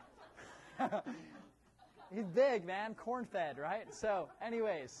ingesting that. He's big, man, corn-fed, right? So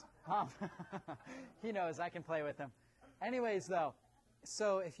anyways, he knows I can play with him. Anyways, though,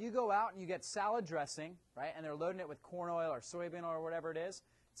 so if you go out and you get salad dressing, right, and they're loading it with corn oil or soybean oil or whatever it is,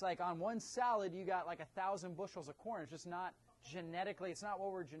 it's like on one salad you got like 1,000 bushels of corn. It's just not genetically, it's not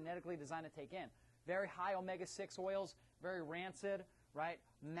what we're genetically designed to take in. Very high omega-6 oils, very rancid, right?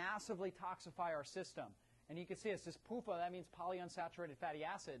 Massively toxify our system. And you can see it's this PUFA, that means polyunsaturated fatty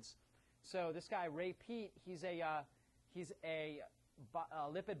acids. So this guy, Ray Peat, he's a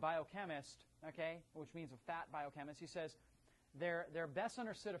lipid biochemist, okay, which means a fat biochemist. He says their best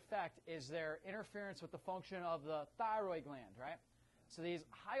understood effect is their interference with the function of the thyroid gland, right? So these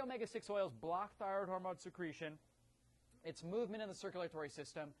high omega-6 oils block thyroid hormone secretion, its movement in the circulatory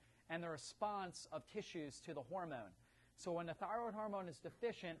system, and the response of tissues to the hormone. So when the thyroid hormone is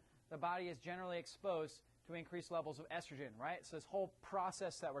deficient, the body is generally exposed to increased levels of estrogen, right? So this whole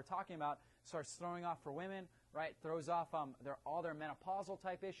process that we're talking about starts throwing off for women, right? Throws off all their menopausal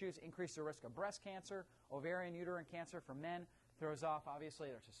type issues, increase the risk of breast cancer, ovarian, uterine cancer for men, throws off, obviously,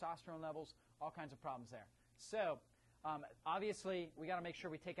 their testosterone levels, all kinds of problems there. So obviously, we got to make sure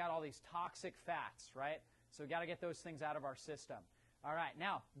we take out all these toxic fats, right? So we got to get those things out of our system. All right,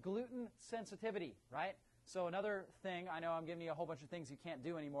 now, gluten sensitivity, right? So another thing, I know I'm giving you a whole bunch of things you can't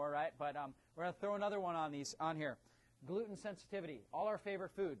do anymore, right? But we're going to throw another one on here. Gluten sensitivity, all our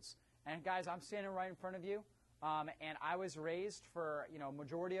favorite foods. And guys, I'm standing right in front of you, and I was raised for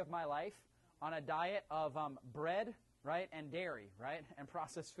majority of my life on a diet of bread, right, and dairy, right, and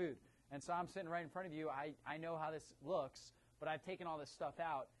processed food. And so I'm sitting right in front of you. I know how this looks, but I've taken all this stuff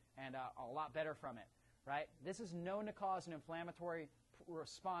out and a lot better from it, right? This is known to cause an inflammatory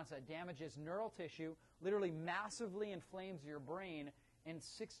response that damages neural tissue, literally massively inflames your brain in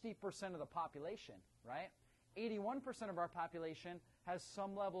 60% of the population, right? 81% of our population has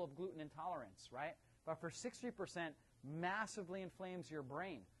some level of gluten intolerance, right? But for 60%, massively inflames your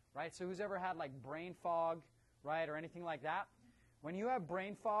brain, right? So who's ever had like brain fog, right, or anything like that? When you have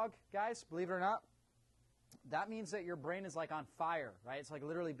brain fog, guys, believe it or not, that means that your brain is like on fire, right? It's like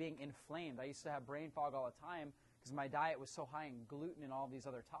literally being inflamed. I used to have brain fog all the time because my diet was so high in gluten and all these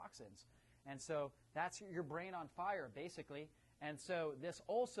other toxins. And so that's your brain on fire, basically. And so this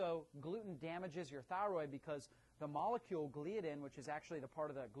also, gluten damages your thyroid because the molecule gliadin, which is actually the part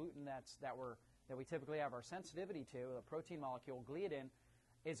of the gluten that we typically have our sensitivity to, the protein molecule gliadin,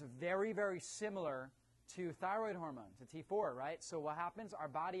 is very, very similar to thyroid hormone, to T4, right? So what happens? Our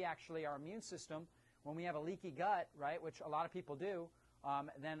body actually, our immune system, when we have a leaky gut, right, which a lot of people do,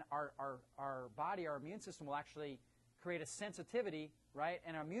 then our body, our immune system will actually create a sensitivity, right,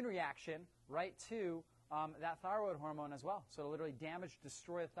 an immune reaction, right, to that thyroid hormone as well. So it'll literally damage,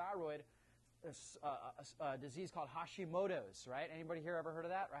 destroy the thyroid. There's a disease called Hashimoto's, right? Anybody here ever heard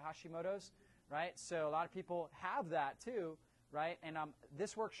of that, right? Hashimoto's, right? So a lot of people have that too, right? And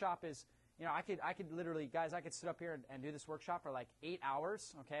this workshop is, you know, I could literally, guys, I could sit up here and do this workshop for like 8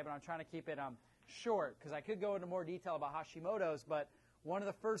 hours, okay? But I'm trying to keep it short because I could go into more detail about Hashimoto's, but one of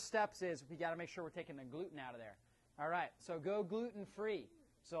the first steps is we got to make sure we're taking the gluten out of there. All right, so go gluten-free.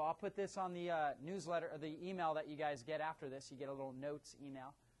 So I'll put this on the newsletter, or the email that you guys get after this. You get a little notes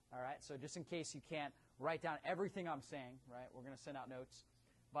email. All right, so just in case you can't write down everything I'm saying, right, we're going to send out notes.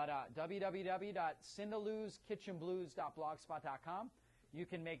 But www.cindalouskitchenblues.blogspot.com. You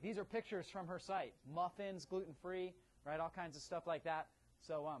can make, these are pictures from her site, muffins, gluten-free, right, all kinds of stuff like that.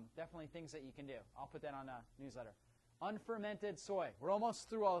 So definitely things that you can do. I'll put that on a newsletter. Unfermented soy. We're almost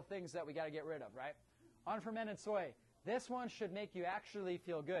through all the things that we got to get rid of, right? Unfermented soy. This one should make you actually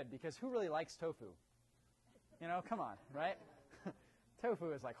feel good because who really likes tofu? You know, come on, right?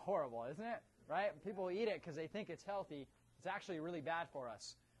 Tofu is like horrible, isn't it? Right? People eat it because they think it's healthy. It's actually really bad for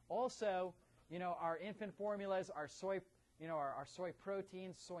us. Also, you know, our infant formulas, our soy, you know, our soy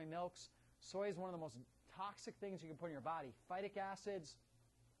proteins, soy milks. Soy is one of the most toxic things you can put in your body. Phytic acids,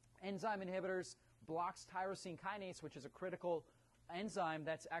 enzyme inhibitors, blocks tyrosine kinase, which is a critical enzyme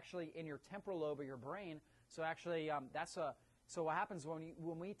that's actually in your temporal lobe of your brain. So actually, so what happens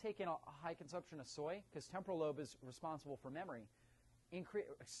when we take in a high consumption of soy, because temporal lobe is responsible for memory,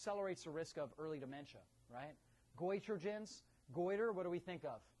 accelerates the risk of early dementia, right? Goitrogens, goiter, what do we think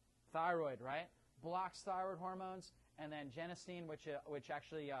of? Thyroid, right? Blocks thyroid hormones, and then genistein, which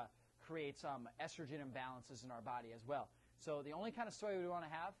actually creates estrogen imbalances in our body as well. So the only kind of soy we want to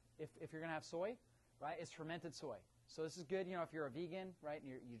have, if you're going to have soy, right, is fermented soy. So this is good, you know, if you're a vegan, right,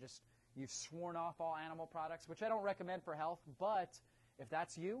 and you've sworn off all animal products, which I don't recommend for health, but if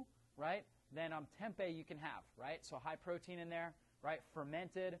that's you, right, then tempeh you can have, right? So high protein in there, right?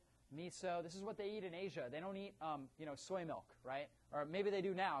 Fermented, miso. This is what they eat in Asia. They don't eat, you know, soy milk, right? Or maybe they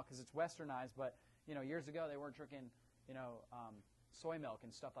do now because it's westernized, but, you know, years ago they weren't drinking, you know, soy milk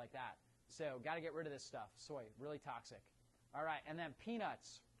and stuff like that. So got to get rid of this stuff. Soy, really toxic. All right, and then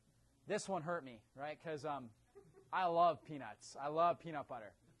peanuts. This one hurt me, right? Because I love peanuts. I love peanut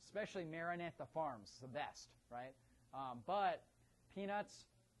butter, especially Maranatha Farms, the best, right? But peanuts,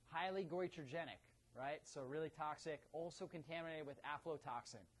 highly goitrogenic, right? So really toxic, also contaminated with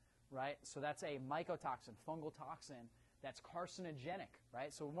aflatoxin, right? So that's a mycotoxin, fungal toxin that's carcinogenic,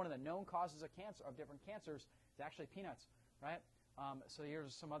 right? So one of the known causes of cancer, of different cancers, is actually peanuts, right? So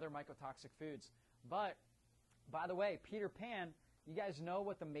here's some other mycotoxic foods. But, by the way, Peter Pan, you guys know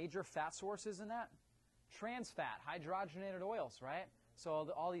what the major fat source is in that? Trans fat, hydrogenated oils, right?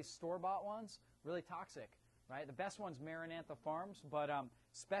 So all these store-bought ones, really toxic, right? The best one's Maranatha Farms, but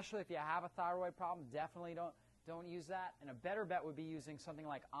especially if you have a thyroid problem, definitely don't use that. And a better bet would be using something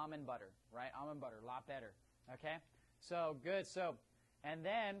like almond butter, right? Almond butter, a lot better, okay? So good. So, and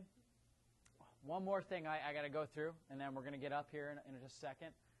then one more thing I got to go through, and then we're going to get up here in just a second,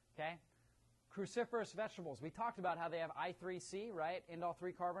 okay? Cruciferous vegetables. We talked about how they have I3C, right? Indole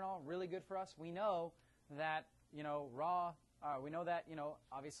 3-carbinol, really good for us. We know that, you know,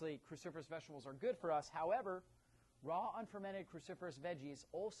 obviously cruciferous vegetables are good for us. However, raw unfermented cruciferous veggies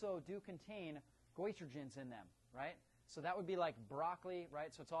also do contain goitrogens in them, right? So that would be like broccoli,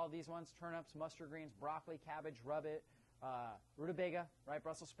 right? So it's all these ones, turnips, mustard greens, broccoli, cabbage, rutabaga, right?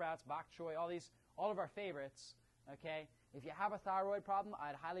 Brussels sprouts, bok choy, all of our favorites, okay? If you have a thyroid problem,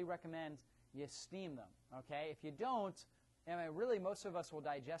 I'd highly recommend you steam them, okay? If you don't, I mean, really most of us will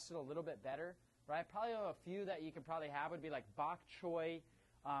digest it a little bit better, right? Probably a few that you could probably have would be like bok choy,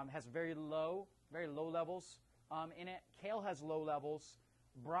 has very low levels in it. Kale has low levels.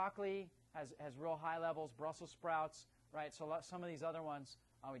 Broccoli has real high levels. Brussels sprouts, right? So some of these other ones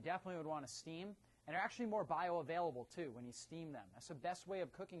we definitely would want to steam. And they're actually more bioavailable too when you steam them. That's the best way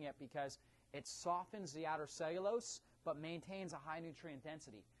of cooking it because it softens the outer cellulose but maintains a high nutrient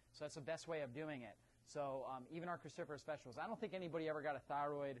density. So that's the best way of doing it. So even our cruciferous vegetables, I don't think anybody ever got a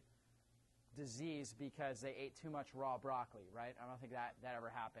thyroid disease because they ate too much raw broccoli, right? I don't think that ever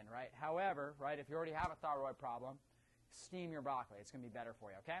happened, right? However, right, if you already have a thyroid problem, steam your broccoli. It's going to be better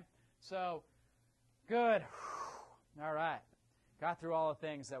for you, okay? So, good. All right. Got through all the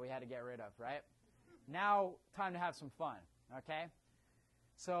things that we had to get rid of, right? Now, time to have some fun, okay?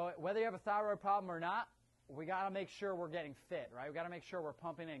 So, whether you have a thyroid problem or not, we got to make sure we're getting fit, right? We got to make sure we're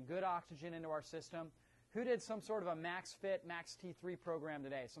pumping in good oxygen into our system. Who did some sort of a Max Fit, Max T3 program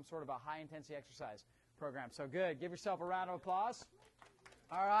today? Some sort of a high-intensity exercise program. So, good. Give yourself a round of applause.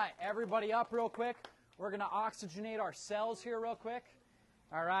 All right, everybody up real quick. We're going to oxygenate our cells here real quick.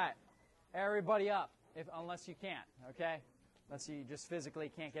 All right, everybody up, unless you can't, okay? Unless you just physically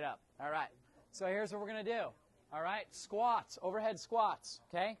can't get up. All right, so here's what we're going to do. All right, squats, overhead squats,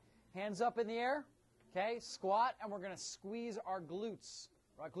 okay? Hands up in the air, okay? Squat, and we're going to squeeze our glutes,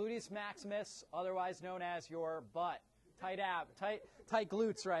 right? Gluteus maximus, otherwise known as your butt. Tight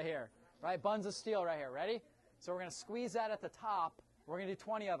glutes right here, right? Buns of steel right here. Ready? So we're going to squeeze that at the top. We're going to do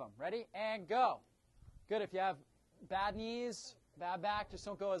 20 of them. Ready? And go. Good. If you have bad knees, bad back, just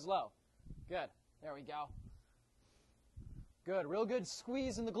don't go as low. Good. There we go. Good. Real good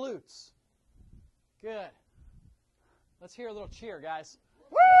squeeze in the glutes. Good. Let's hear a little cheer, guys.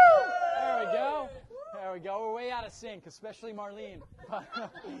 Woo! There we go. There we go. We're way out of sync, especially Marlene. But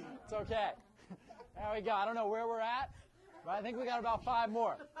it's okay. There we go. I don't know where we're at, but I think we got about 5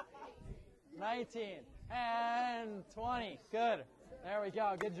 more. 19 and 20. Good. There we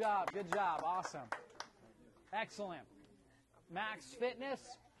go. Good job. Good job. Awesome. Excellent. Max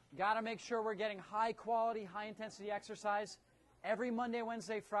Fitness. Got to make sure we're getting high quality, high intensity exercise every Monday,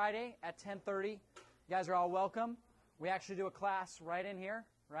 Wednesday, Friday at 10:30. You guys are all welcome. We actually do a class right in here,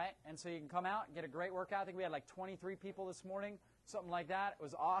 right? And so you can come out and get a great workout. I think we had like 23 people this morning, something like that. It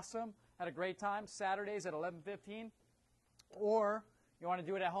was awesome. Had a great time. Saturdays at 11:15. Or you want to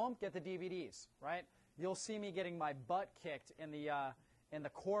do it at home, get the DVDs, right? You'll see me getting my butt kicked in the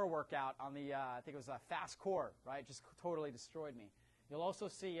core workout on the, I think it was a fast core, right? Just totally destroyed me. You'll also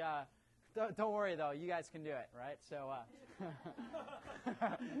see, don't worry though, you guys can do it, right? So,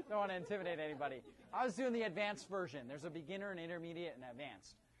 don't want to intimidate anybody. I was doing the advanced version. There's a beginner, an intermediate, and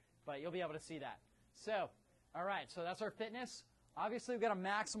advanced. But you'll be able to see that. So, all right, so that's our fitness. Obviously, we've got to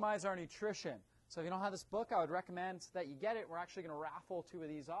maximize our nutrition. So if you don't have this book, I would recommend that you get it. We're actually going to raffle 2 of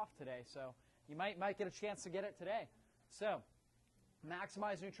these off today. So you might get a chance to get it today. So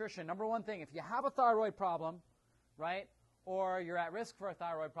maximize nutrition. Number one thing, if you have a thyroid problem, right, or you're at risk for a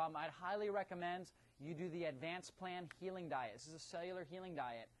thyroid problem, I'd highly recommend you do the Advanced Plan Healing Diet. This is a cellular healing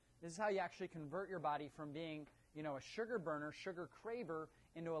diet. This is how you actually convert your body from being, a sugar burner, sugar craver,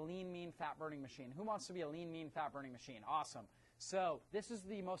 into a lean, mean, fat-burning machine. Who wants to be a lean, mean, fat-burning machine? Awesome. So this is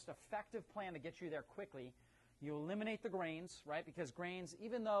the most effective plan to get you there quickly. You eliminate the grains, right? Because grains,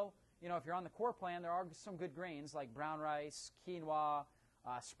 even though, if you're on the core plan, there are some good grains like brown rice, quinoa,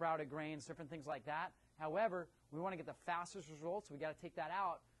 sprouted grains, different things like that. However, we want to get the fastest results. We got to take that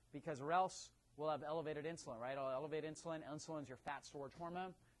out because or else we'll have elevated insulin, right? It'll elevate insulin. Insulin's your fat storage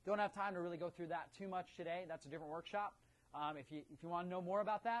hormone. Don't have time to really go through that too much today. That's a different workshop. If you want to know more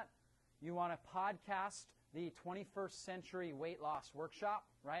about that, you want to podcast the 21st Century Weight Loss Workshop,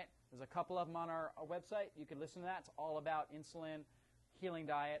 right? There's a couple of them on our website. You can listen to that. It's all about insulin, healing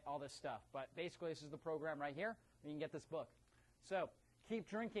diet, all this stuff. But basically, this is the program right here. You can get this book. So keep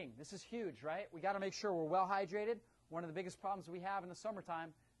drinking. This is huge, right? We got to make sure we're well hydrated. One of the biggest problems we have in the summertime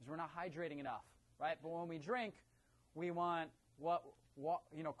is we're not hydrating enough, right? But when we drink, we want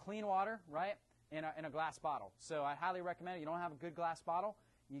clean water, right? In a glass bottle. So I highly recommend it. You don't have a good glass bottle,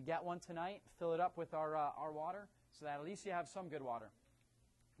 you get one tonight, fill it up with our water so that at least you have some good water.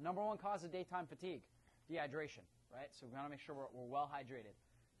 Number one cause of daytime fatigue, dehydration, right? So we want to make sure we're well hydrated,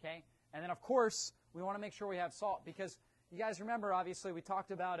 okay? And then, of course, we want to make sure we have salt because you guys remember, obviously, we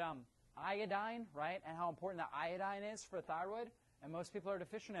talked about iodine, right, and how important that iodine is for thyroid. And most people are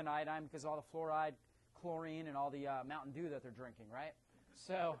deficient in iodine because of all the fluoride, chlorine, and all the Mountain Dew that they're drinking, right?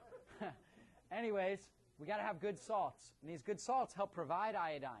 So anyways, we got to have good salts. And these good salts help provide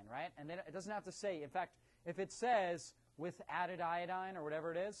iodine, right? And then it doesn't have to say, in fact, if it says with added iodine or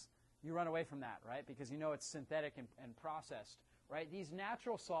whatever it is, you run away from that, right? Because you know it's synthetic and processed, right? These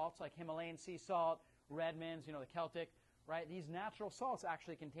natural salts like Himalayan sea salt, Redmond's, the Celtic, right? These natural salts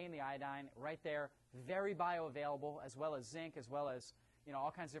actually contain the iodine right there, very bioavailable, as well as zinc, as well as,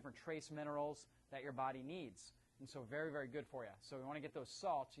 all kinds of different trace minerals that your body needs. And so very, very good for you. So we want to get those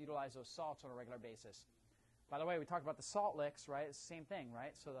salts, utilize those salts on a regular basis. By the way, we talked about the salt licks, right? It's the same thing,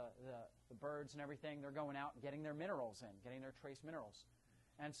 right? So the birds and everything, they're going out and getting their minerals in, getting their trace minerals.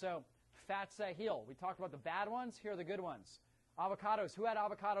 And so fats that heal. We talked about the bad ones. Here are the good ones. Avocados. Who had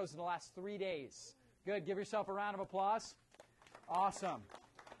avocados in the last 3 days? Good. Give yourself a round of applause. Awesome.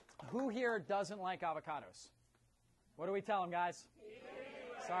 Who here doesn't like avocados? What do we tell them, guys?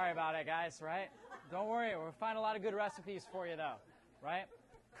 Sorry about it, guys, right? Don't worry. We'll find a lot of good recipes for you, though, right?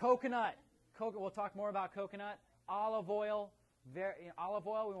 Coconut. We'll talk more about coconut. Olive oil. Olive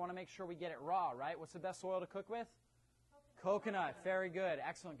oil, we want to make sure we get it raw, right? What's the best oil to cook with? Coconut. Very good.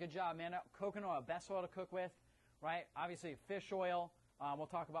 Excellent. Good job, Amanda. Coconut oil, best oil to cook with, right? Obviously, fish oil. We'll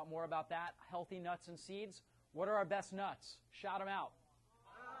talk about more about that. Healthy nuts and seeds. What are our best nuts? Shout them out.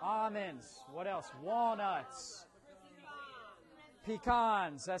 Almonds. What else? Walnuts.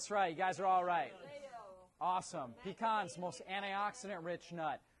 Pecans. That's right. You guys are all right. Awesome. Pecans, most antioxidant-rich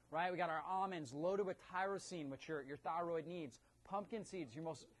nut, right? We got our almonds loaded with tyrosine, which your thyroid needs. Pumpkin seeds, your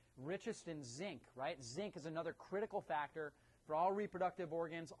most richest in zinc, right? Zinc is another critical factor for all reproductive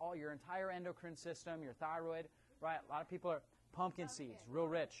organs, all your entire endocrine system, your thyroid, right? A lot of people are pumpkin seeds, real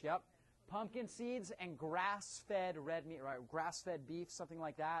rich. Yep. Pumpkin seeds and grass-fed red meat, right? Grass-fed beef, something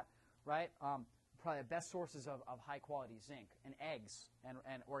like that, right? Probably the best sources of high-quality zinc. And eggs, and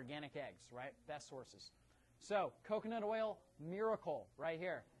organic eggs, right? Best sources. So, coconut oil, miracle, right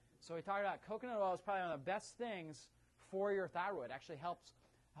here. So we talked about coconut oil is probably one of the best things for your thyroid. Actually helps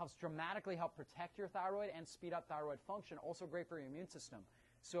dramatically help protect your thyroid and speed up thyroid function. Also great for your immune system.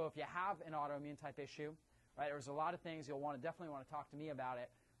 So if you have an autoimmune type issue, right, there's a lot of things you'll definitely want to talk to me about it,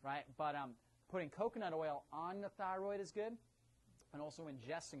 right? But putting coconut oil on the thyroid is good, and also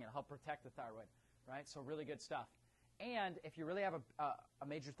ingesting it help protect the thyroid, right? So really good stuff. And if you really have a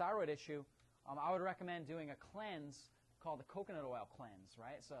major thyroid issue, I would recommend doing a cleanse called the coconut oil cleanse,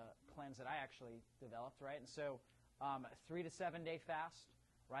 right? It's a cleanse that I actually developed, right? And so 3 to 7 day fast,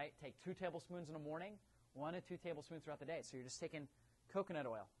 right? Take 2 tablespoons in the morning, 1 to 2 tablespoons throughout the day. So you're just taking coconut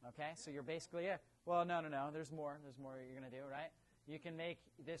oil, okay? So you're basically, well, no. There's more you're going to do, right? You can make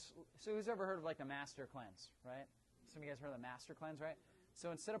this, so who's ever heard of like the Master Cleanse, right? Some of you guys heard of the Master Cleanse, right?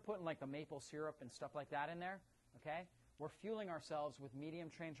 So instead of putting like the maple syrup and stuff like that in there, okay, we're fueling ourselves with medium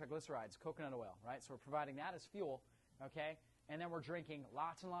chain triglycerides, coconut oil, right? So we're providing that as fuel, okay? And then we're drinking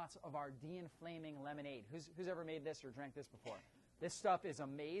lots and lots of our de-inflaming lemonade. Who's ever made this or drank this before? This stuff is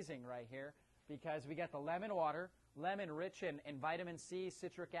amazing right here because we get the lemon water, lemon rich in vitamin C,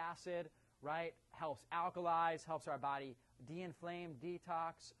 citric acid, right? Helps alkalize, helps our body de-inflame,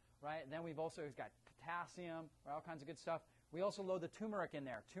 detox, right? And then we've also got potassium, right? All kinds of good stuff. We also load the turmeric in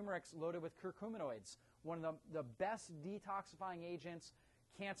there. Turmeric's loaded with curcuminoids, one of the best detoxifying agents,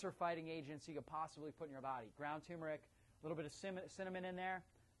 cancer-fighting agents you could possibly put in your body. Ground turmeric, a little bit of cinnamon in there,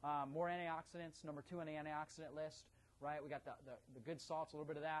 more antioxidants, number 2 on the antioxidant list, right? We got the good salts, a little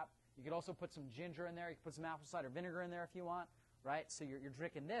bit of that. You could also put some ginger in there. You could put some apple cider vinegar in there if you want, right? So you're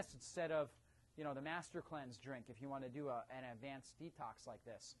drinking this instead of, the Master Cleanse drink if you want to do an advanced detox like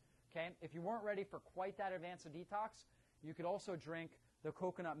this, okay? If you weren't ready for quite that advanced a detox, you could also drink the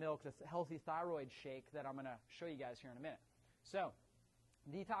coconut milk, the healthy thyroid shake that I'm going to show you guys here in a minute. So,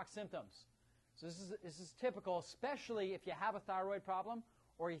 detox symptoms. So this is typical, especially if you have a thyroid problem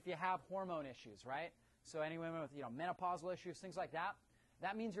or if you have hormone issues, right? So any women with menopausal issues, things like that,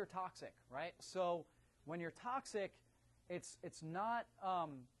 that means you're toxic, right? So when you're toxic, it's not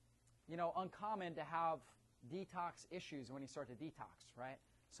uncommon to have detox issues when you start to detox, right?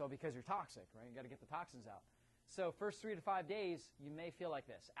 So because you're toxic, right? You got to get the toxins out. So first 3 to 5 days, you may feel like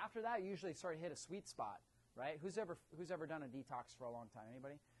this. After that, you usually start to hit a sweet spot, right? Who's ever done a detox for a long time?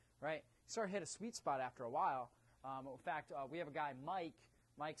 Anybody? Right? You start to hit a sweet spot after a while. In fact, we have a guy,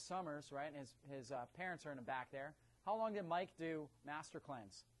 Mike Summers, right? And his parents are in the back there. How long did Mike do Master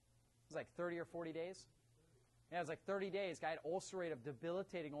Cleanse? It was like 30 or 40 days? Yeah, it was like 30 days. Guy had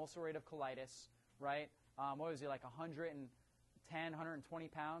debilitating ulcerative colitis, right? What was he, like 110, 120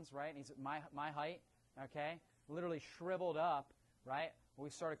 pounds, right? And he's my height, okay? Literally shriveled up, right? We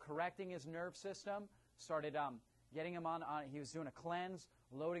started correcting his nerve system, started getting him on, he was doing a cleanse,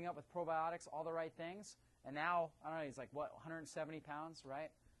 loading up with probiotics, all the right things. And now, I don't know, he's like, 170 pounds, right?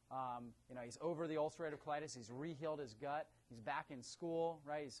 He's over the ulcerative colitis. He's rehealed his gut. He's back in school,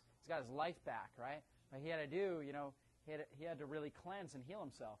 right? He's got his life back, right? But he had to do, he had to really cleanse and heal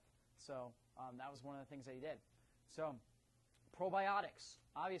himself. So that was one of the things that he did. So probiotics.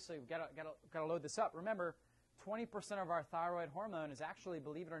 Obviously, we've got to load this up. Remember, 20% of our thyroid hormone is actually,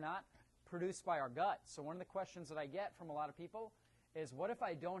 believe it or not, produced by our gut. So one of the questions that I get from a lot of people is, what if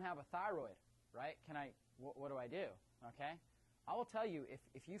I don't have a thyroid, right? What do I do, okay? I will tell you,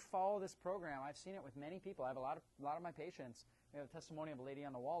 if you follow this program, I've seen it with many people. I have a lot of my patients. We have a testimony of a lady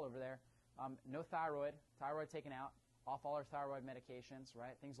on the wall over there. No thyroid taken out, off all her thyroid medications,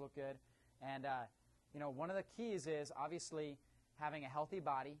 right? Things look good. And, one of the keys is obviously having a healthy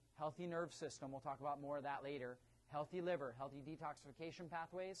body, healthy nerve system. We'll talk about more of that later. Healthy liver, healthy detoxification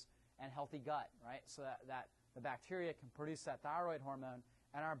pathways, and healthy gut, right? So that the bacteria can produce that thyroid hormone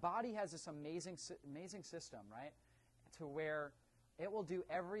And our body has this amazing system, right, to where it will do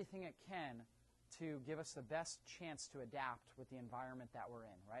everything it can to give us the best chance to adapt with the environment that we're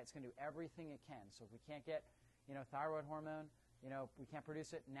in, right? It's going to do everything it can. So if we can't get, thyroid hormone, we can't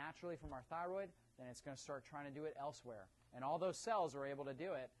produce it naturally from our thyroid, then it's going to start trying to do it elsewhere. And all those cells are able to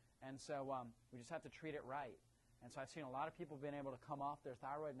do it, and so we just have to treat it right. And so I've seen a lot of people being able to come off their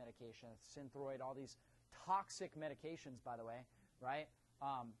thyroid medication, Synthroid, all these toxic medications, by the way, right,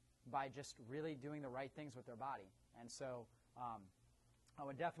 by just really doing the right things with their body. And so I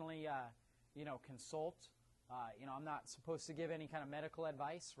would definitely, consult. I'm not supposed to give any kind of medical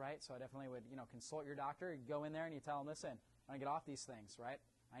advice, right? So I definitely would, consult your doctor. You go in there and you tell them, listen, I want to get off these things, right?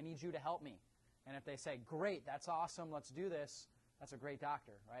 I need you to help me. And if they say, great, that's awesome, let's do this, that's a great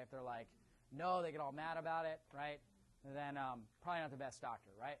doctor, right? If they're like, no, they get all mad about it, right? Then probably not the best doctor,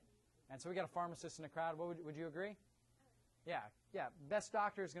 right? And so we got a pharmacist in the crowd. Would you agree? Yeah. Best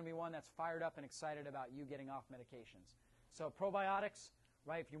doctor is going to be one that's fired up and excited about you getting off medications. So probiotics,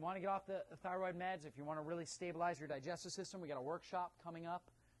 right? If you want to get off the thyroid meds, if you want to really stabilize your digestive system, we got a workshop coming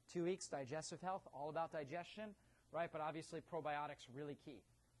up, 2 weeks, digestive health, all about digestion, right? But obviously probiotics really key.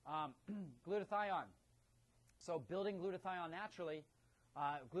 Glutathione. So building glutathione naturally.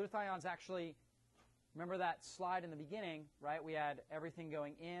 Glutathione's actually, remember that slide in the beginning, right? We had everything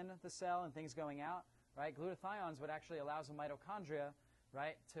going in the cell and things going out, right? Glutathione's what actually allows the mitochondria,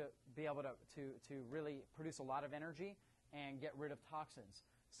 right, to be able to really produce a lot of energy and get rid of toxins.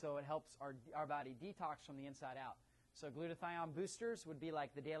 So it helps our body detox from the inside out. So glutathione boosters would be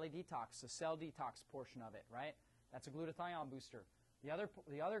like the daily detox, the cell detox portion of it, right? That's a glutathione booster. The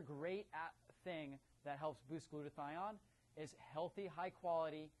other great thing that helps boost glutathione is healthy,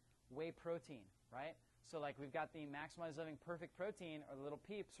 high-quality whey protein, right? So like we've got the Maximize Living Perfect Protein, or the little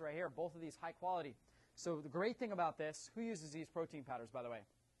peeps right here, both of these high-quality. So the great thing about this, who uses these protein powders, by the way?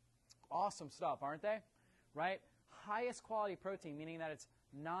 Awesome stuff, aren't they? Right? Highest quality protein, meaning that it's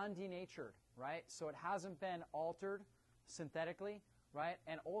non-denatured, right? So it hasn't been altered synthetically, right?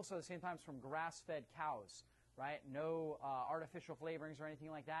 And also at the same time it's from grass-fed cows, right? No artificial flavorings or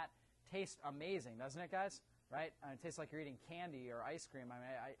anything like that. Tastes amazing, doesn't it, guys? Right? It tastes like you're eating candy or ice cream. I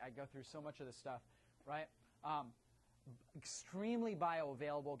mean, I go through so much of this stuff, right? Extremely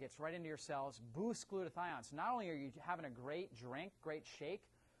bioavailable, gets right into your cells, boosts glutathione. So not only are you having a great drink, great shake,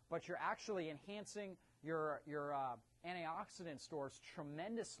 but you're actually enhancing your antioxidant stores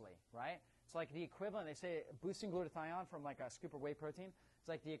tremendously, right? It's like the equivalent, they say boosting glutathione from like a scoop of whey protein, it's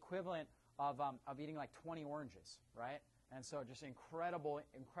like the equivalent of eating like 20 oranges, right? And so just incredible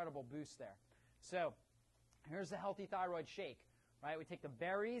boost there. So here's the healthy thyroid shake, right? We take the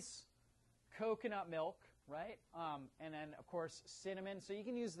berries, coconut milk, right? And then, of course, cinnamon. So you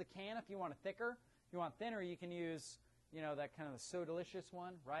can use the can if you want it thicker. If you want thinner, you can use, that kind of the So Delicious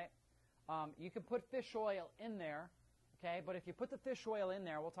one, right? You can put fish oil in there, okay? But if you put the fish oil in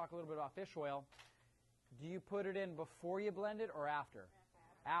there, we'll talk a little bit about fish oil. Do you put it in before you blend it or after?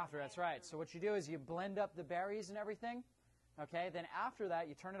 After, that's right. So what you do is you blend up the berries and everything, okay? Then after that,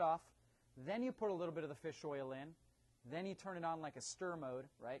 you turn it off. Then you put a little bit of the fish oil in. Then you turn it on like a stir mode,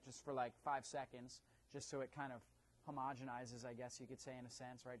 right, just for like 5 seconds, just so it kind of homogenizes, I guess you could say in a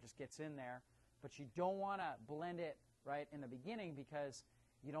sense, right, just gets in there. But you don't want to blend it, right, in the beginning because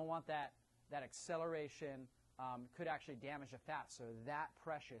you don't want that acceleration could actually damage the fat. So that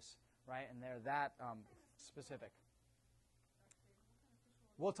precious, right, and they're that specific.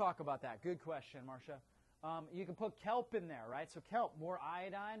 We'll talk about that. Good question, Marcia. You can put kelp in there, right? So kelp, more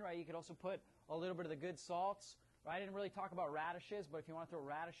iodine, right? You could also put a little bit of the good salts, right? I didn't really talk about radishes, but if you want to throw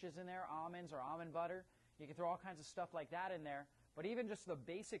radishes in there, almonds or almond butter, you can throw all kinds of stuff like that in there. But even just the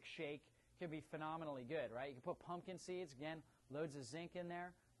basic shake can be phenomenally good, right? You can put pumpkin seeds, again, loads of zinc in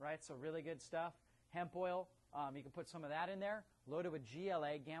there, right? So really good stuff. Hemp oil, you can put some of that in there, loaded with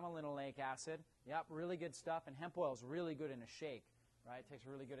GLA, gamma-linolenic acid. Yep, really good stuff. And hemp oil is really good in a shake, right? It tastes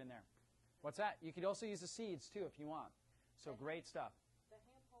really good in there. What's that? You could also use the seeds, too, if you want. So great stuff. The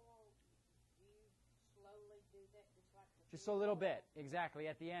hemp oil, you slowly do that just like the Just a little bit, exactly,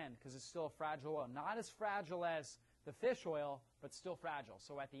 at the end, because it's still a fragile oil. Not as fragile as the fish oil, but still fragile,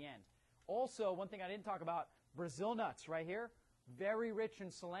 so at the end. Also, one thing I didn't talk about, Brazil nuts right here, very rich in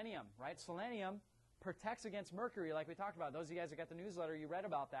selenium, right? Selenium protects against mercury, like we talked about. Those of you guys that got the newsletter, you read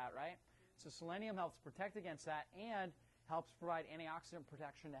about that, right? So selenium helps protect against that and helps provide antioxidant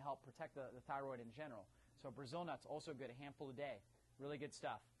protection to help protect the thyroid in general. So Brazil nuts, also good, a handful a day. Really good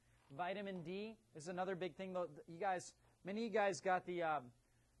stuff. Vitamin D is another big thing. Though. Many of you guys got the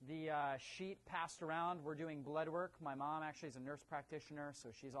sheet passed around. We're doing blood work. My mom actually is a nurse practitioner, so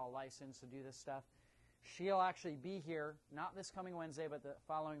she's all licensed to do this stuff. She'll actually be here, not this coming Wednesday, but the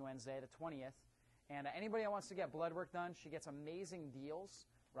following Wednesday, the 20th. And anybody that wants to get blood work done, she gets amazing deals,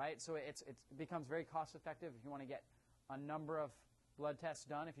 right? So it becomes very cost effective if you want to get a number of blood tests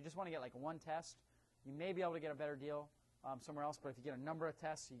done. If you just want to get like one test, you may be able to get a better deal somewhere else. But if you get a number of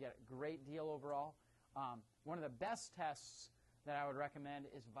tests, you get a great deal overall. One of the best tests that I would recommend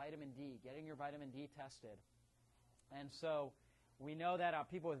is vitamin D, getting your vitamin D tested. And so we know that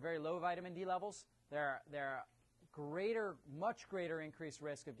people with very low vitamin D levels, they're much greater increased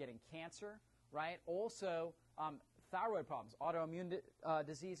risk of getting cancer, right? Also, thyroid problems, autoimmune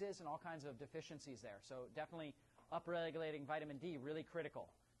diseases, and all kinds of deficiencies there. So definitely upregulating vitamin D, really critical,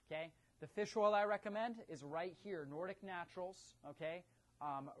 okay? The fish oil I recommend is right here, Nordic Naturals, okay?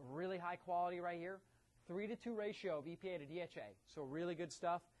 Really high quality right here. 3-to-2 ratio of EPA to DHA, so really good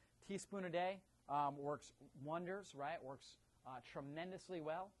stuff. Teaspoon a day works wonders, right? Works tremendously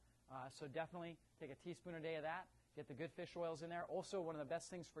well. So definitely take a teaspoon a day of that. Get the good fish oils in there. Also, one of the best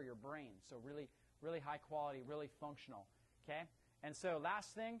things for your brain. So really, really high quality, really functional. Okay. And so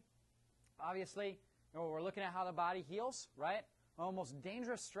last thing, obviously, we're looking at how the body heals, right? One of the most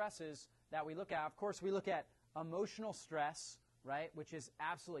dangerous stresses that we look at. Of course, we look at emotional stress, right, which is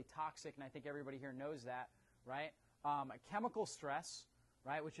absolutely toxic, and I think everybody here knows that, right? Chemical stress,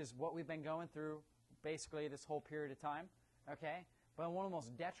 right, which is what we've been going through basically this whole period of time, okay? But one of the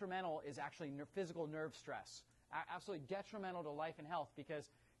most detrimental is actually physical nerve stress. Absolutely detrimental to life and health,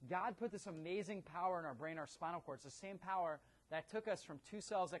 because God put this amazing power in our brain, our spinal cord. It's the same power that took us from 2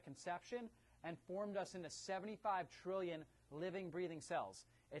 cells at conception and formed us into 75 trillion living, breathing cells.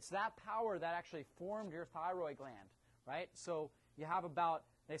 It's that power that actually formed your thyroid gland, right? So you have about,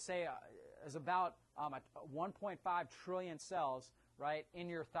 they say, there's about 1.5 trillion cells, right, in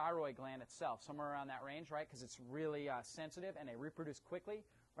your thyroid gland itself, somewhere around that range, right, because it's really sensitive and they reproduce quickly,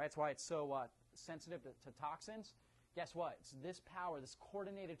 right? That's why it's so sensitive to toxins. Guess what? It's this power, this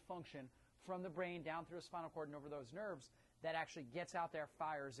coordinated function from the brain down through the spinal cord and over those nerves that actually gets out there,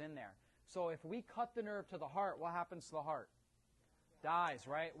 fires in there. So if we cut the nerve to the heart, what happens to the heart? Dies,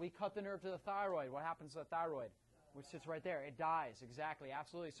 right? We cut the nerve to the thyroid. What happens to the thyroid? Which sits right there. It dies, exactly,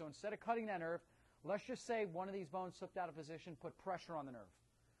 absolutely. So instead of cutting that nerve, let's just say one of these bones slipped out of position, put pressure on the nerve.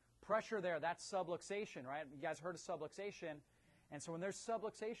 Pressure there, that's subluxation, right? You guys heard of subluxation. And so when there's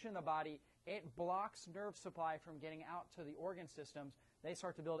subluxation in the body, it blocks nerve supply from getting out to the organ systems. They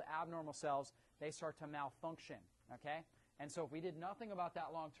start to build abnormal cells. They start to malfunction, okay? And so if we did nothing about that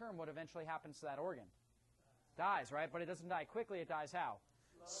long term, what eventually happens to that organ? Dies, right? But it doesn't die quickly. It dies how?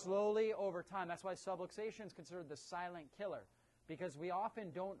 Slowly over time. That's why subluxation is considered the silent killer, because we often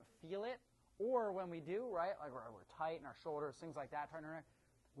don't feel it, or when we do, right, like we're tight in our shoulders, things like that,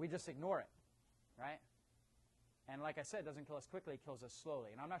 we just ignore it, right? And like I said, it doesn't kill us quickly, it kills us slowly.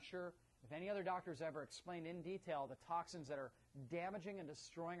 And I'm not sure if any other doctors ever explained in detail the toxins that are damaging and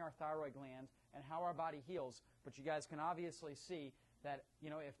destroying our thyroid gland and how our body heals, but you guys can obviously see that,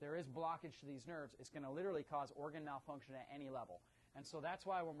 if there is blockage to these nerves, it's going to literally cause organ malfunction at any level. And so that's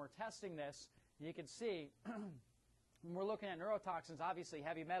why when we're testing this, you can see when we're looking at neurotoxins, obviously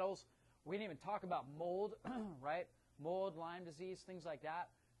heavy metals. We didn't even talk about mold, right? Mold, Lyme disease, things like that.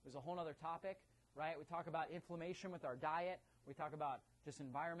 There's a whole other topic, right? We talk about inflammation with our diet. We talk about just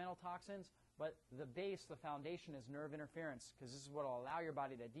environmental toxins. But the base, the foundation is nerve interference, because this is what will allow your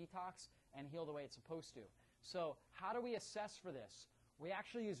body to detox and heal the way it's supposed to. So how do we assess for this? We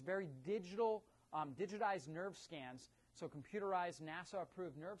actually use very digitized nerve scans, so computerized,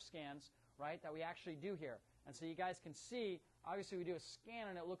 NASA-approved nerve scans, right, that we actually do here. And so you guys can see, obviously we do a scan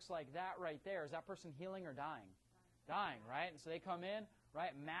and it looks like that right there. Is that person healing or dying? Dying, right? And so they come in,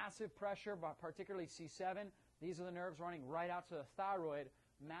 right, massive pressure, but particularly C7. These are the nerves running right out to the thyroid,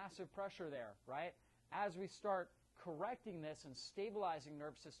 massive pressure there, right? As we start correcting this and stabilizing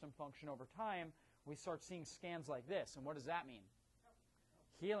nerve system function over time, we start seeing scans like this. And what does that mean?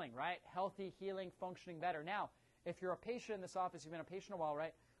 Healing, right? Healthy, healing, functioning better. Now, if you're a patient in this office, you've been a patient a while,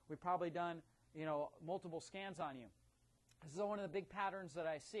 right? We've probably done, multiple scans on you. This is one of the big patterns that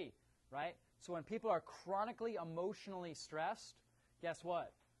I see, right? So when people are chronically emotionally stressed, guess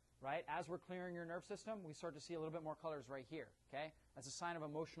what? Right? As we're clearing your nerve system, we start to see a little bit more colors right here, okay? That's a sign of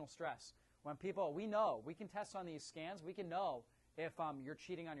emotional stress. When people, we can test on these scans, we can know if you're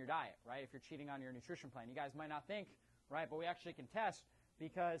cheating on your diet, right? If you're cheating on your nutrition plan. You guys might not think, right? But we actually can test,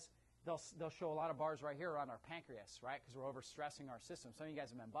 because they'll show a lot of bars right here around our pancreas, right? Because we're overstressing our system. Some of you guys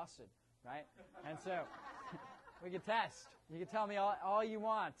have been busted, right? And so we can test. You can tell me all you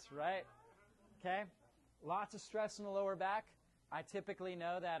want, right? Okay? Lots of stress in the lower back. I typically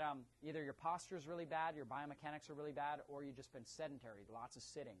know that either your posture is really bad, your biomechanics are really bad, or you've just been sedentary, lots of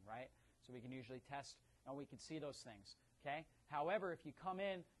sitting, right? So we can usually test and we can see those things. Okay. However, if you come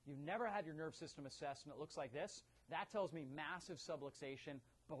in, you've never had your nerve system assessed, and it looks like this, that tells me massive subluxation,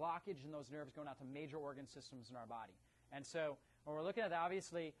 blockage in those nerves going out to major organ systems in our body. And so when we're looking at that,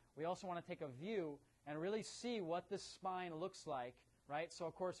 obviously, we also want to take a view and really see what the spine looks like, right? So,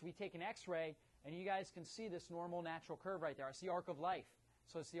 of course, we take an X-ray, and you guys can see this normal natural curve right there. It's the arc of life.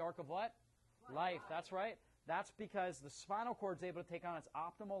 So it's the arc of what? Life. That's right. That's because the spinal cord is able to take on its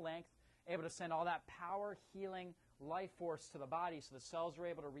optimal length, able to send all that power, healing, life force to the body so the cells are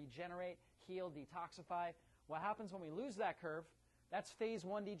able to regenerate, heal, detoxify. What happens when we lose that curve? That's phase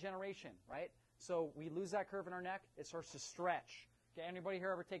 1 degeneration, right? So we lose that curve in our neck, it starts to stretch. Okay, anybody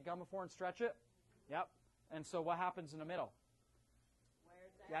here ever take gum before and stretch it? Yep. And so what happens in the middle?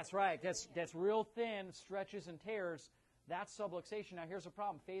 That's right. Gets real thin, stretches and tears. That's subluxation. Now here's the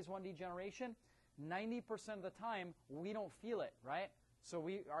problem. Phase 1 degeneration, 90% of the time we don't feel it, right? So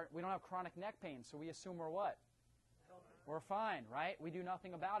we don't have chronic neck pain, so we assume we're what? We're fine, right? We do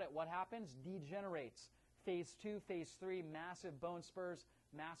nothing about it. What happens? Degenerates. Phase 2, phase 3, massive bone spurs,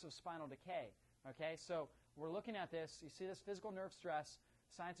 massive spinal decay. Okay, so we're looking at this. You see this physical nerve stress.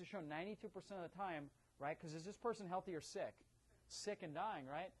 Science has shown 92% of the time, right? Because is this person healthy or sick? Sick and dying,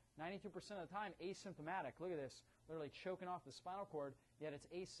 right? 92% of the time, asymptomatic. Look at this. Literally choking off the spinal cord, yet it's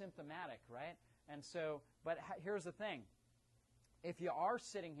asymptomatic, right? And so, but here's the thing. If you are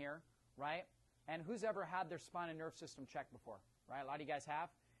sitting here, right, and who's ever had their spine and nerve system checked before, right? A lot of you guys have.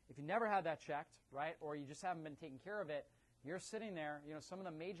 If you never had that checked, right, or you just haven't been taking care of it, you're sitting there, you know, some of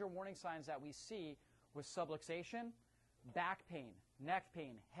the major warning signs that we see with subluxation, back pain, neck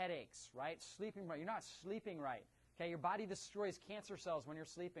pain, headaches, right? Sleeping right. You're not sleeping right. Okay, your body destroys cancer cells when you're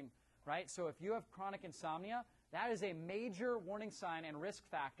sleeping, right? So if you have chronic insomnia, that is a major warning sign and risk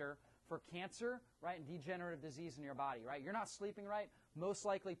factor for cancer, right, and degenerative disease in your body, right? You're not sleeping right, most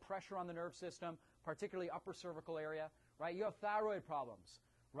likely pressure on the nerve system, particularly upper cervical area, right? You have thyroid problems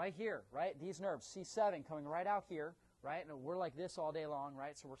right here, right? These nerves, C7 coming right out here, right? And we're like this all day long,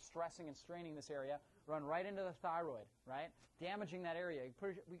 right? So we're stressing and straining this area, run right into the thyroid, right? Damaging that area.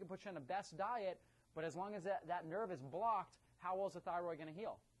 We can put you on the best diet, but as long as that nerve is blocked, how well is the thyroid going to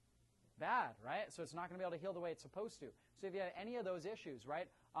heal? Bad, right? So it's not going to be able to heal the way it's supposed to. So if you have any of those issues, right?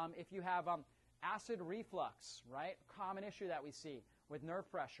 If you have acid reflux, right? Common issue that we see with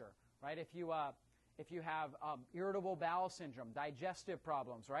nerve pressure, right? If you have irritable bowel syndrome, digestive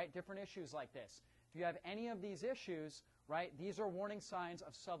problems, right? Different issues like this. If you have any of these issues, right, these are warning signs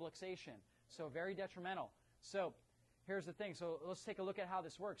of subluxation. So very detrimental. So here's the thing. So let's take a look at how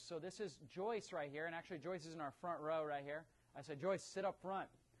this works. So this is Joyce right here, and actually Joyce is in our front row right here. I said, Joyce, sit up front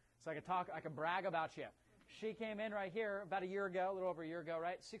so I could brag about you. She came in right here about a year ago, a little over a year ago,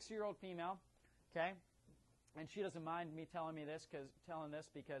 right? 60-year-old female, okay? And she doesn't mind me telling this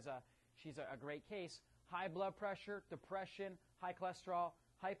because she's a great case. High blood pressure, depression, high cholesterol,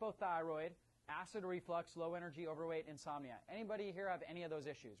 hypothyroid, acid reflux, low energy, overweight, insomnia. Anybody here have any of those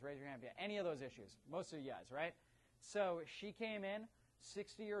issues? Raise your hand if you have any of those issues. Most of you guys, right? So she came in,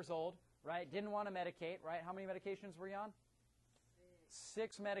 60 years old, right? Didn't want to medicate, right? How many medications were you on?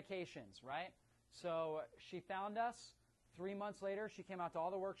 6 medications, right? So she found us. 3 months later, she came out to all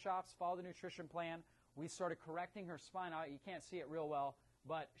the workshops, followed the nutrition plan. We started correcting her spine out. You can't see it real well,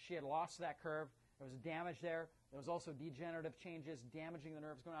 but she had lost that curve. There was damage there. There was also degenerative changes, damaging the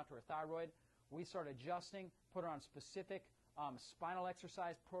nerves going out to her thyroid. We started adjusting, put her on specific spinal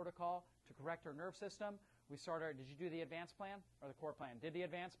exercise protocol to correct her nerve system. We started, did you do the advanced plan or the core plan? Did the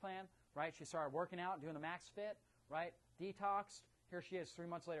advanced plan, right? She started working out, doing the max fit, right? Detoxed. Here she is 3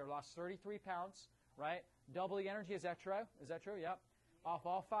 months later, lost 33 pounds, right? Double the energy. Is that true? Is that true? Yep. Off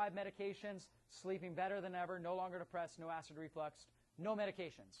all 5 medications, sleeping better than ever, no longer depressed, no acid reflux, no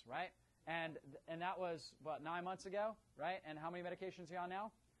medications, right? And that was, what, 9 months ago, right? And how many medications are you on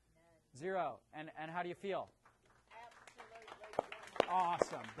now? None. 0. And how do you feel? Absolutely.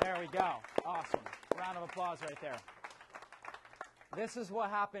 Awesome. There we go. Awesome. Round of applause right there. This is what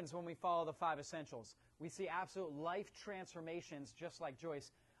happens when we follow the 5 essentials. We see absolute life transformations just like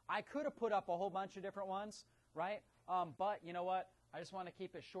Joyce. I could have put up a whole bunch of different ones, right? But you know what? I just want to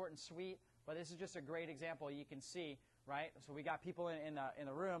keep it short and sweet. But this is just a great example you can see, right? So we got people in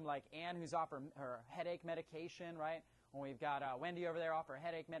the room like Ann, who's off her headache medication, right? And we've got Wendy over there off her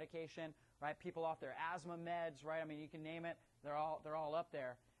headache medication, right? People off their asthma meds, right? I mean, you can name it. They're all up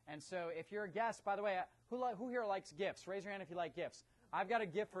there. And so if you're a guest, by the way, who here likes gifts? Raise your hand if you like gifts. I've got a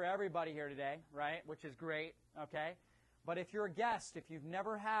gift for everybody here today, right? Which is great, okay? But if you're a guest, if you've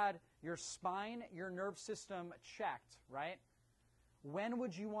never had your spine, your nerve system checked, right? When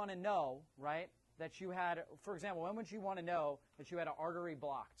would you want to know, right, that you had, for example, when would you want to know that you had an artery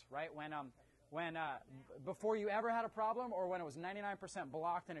blocked, right? When When before you ever had a problem, or when it was 99%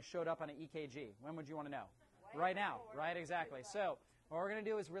 blocked and it showed up on an EKG? When would you want to know? Right now, right? Exactly. So what we're going to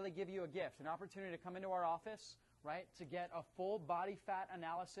do is really give you a gift, an opportunity to come into our office, right, to get a full body fat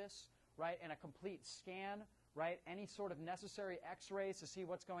analysis, right, and a complete scan, right, any sort of necessary X-rays to see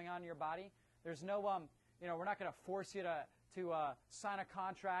what's going on in your body. There's no, we're not going to force you to sign a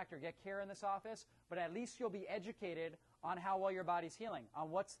contract or get care in this office, but at least you'll be educated on how well your body's healing,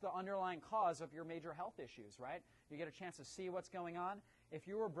 on what's the underlying cause of your major health issues, right? You get a chance to see what's going on. If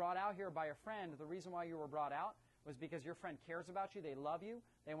you were brought out here by a friend, the reason why you were brought out was because your friend cares about you, they love you,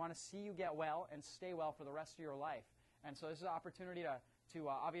 they want to see you get well and stay well for the rest of your life. And so this is an opportunity to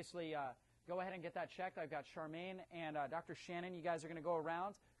obviously go ahead and get that checked. I've got Charmaine and Dr. Shannon. You guys are going to go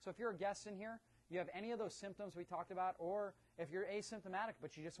around. So if you're a guest in here, you have any of those symptoms we talked about, or if you're asymptomatic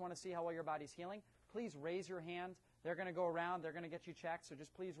but you just want to see how well your body's healing, please raise your hand. They're going to go around. They're going to get you checked. So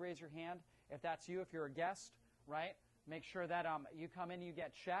just please raise your hand if that's you, if you're a guest, right? Make sure that you come in, you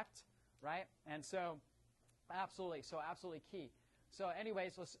get checked, right? And so absolutely key. So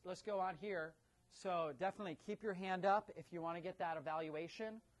anyways, let's go on here. So definitely keep your hand up if you want to get that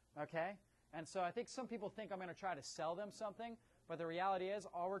evaluation, okay? And so I think some people think I'm going to try to sell them something, but the reality is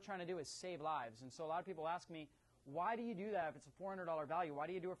all we're trying to do is save lives. And so a lot of people ask me, why do you do that if it's a $400 value? Why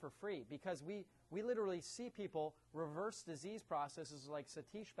do you do it for free? Because we literally see people reverse disease processes like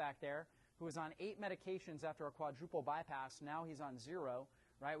Satish back there, who was on 8 medications after a quadruple bypass. Now he's on 0,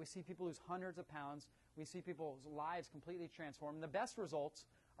 right? We see people lose hundreds of pounds. We see people's lives completely transform. And the best results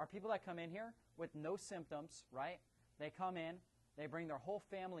are people that come in here with no symptoms, right? They come in, they bring their whole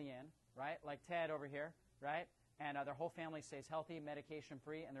family in, right? Like Ted over here, right? And their whole family stays healthy,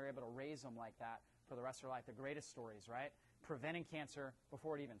 medication-free, and they're able to raise them like that for the rest of their life. The greatest stories, right? Preventing cancer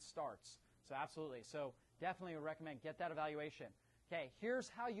before it even starts. So absolutely. So definitely would recommend get that evaluation. Okay, here's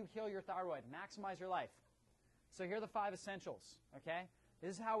how you heal your thyroid. Maximize your life. So here are the 5 essentials, okay?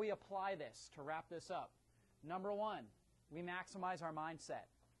 This is how we apply this to wrap this up. Number 1, we maximize our mindset.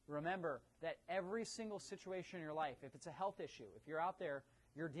 Remember that every single situation in your life, if it's a health issue, if you're out there,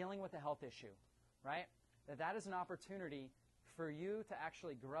 you're dealing with a health issue, right? That is an opportunity for you to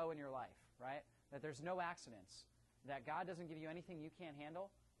actually grow in your life, right? That there's no accidents. That God doesn't give you anything you can't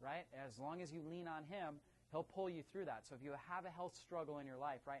handle, right? As long as you lean on Him, He'll pull you through that. So if you have a health struggle in your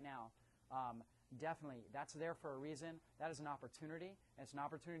life right now, definitely, that's there for a reason. That is an opportunity. And it's an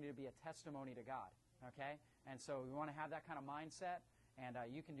opportunity to be a testimony to God, okay? And so we want to have that kind of mindset, and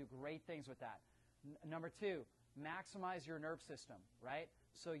you can do great things with that. Number 2, maximize your nerve system, right?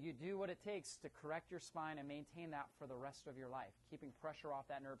 So you do what it takes to correct your spine and maintain that for the rest of your life, keeping pressure off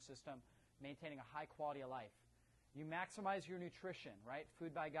that nerve system, maintaining a high quality of life. You maximize your nutrition, right?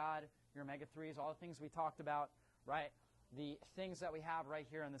 Food by God, your omega-3s, all the things we talked about, right? The things that we have right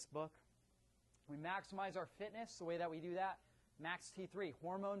here in this book. We maximize our fitness. The way that we do that, Max T3,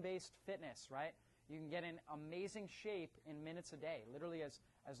 hormone-based fitness, right? You can get in amazing shape in minutes a day, literally as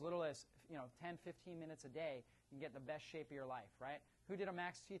little as 10, 15 minutes a day. You can get the best shape of your life, right? Who did a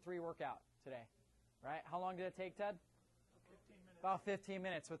Max T3 workout today, right? How long did it take, Ted? 15 minutes. About 15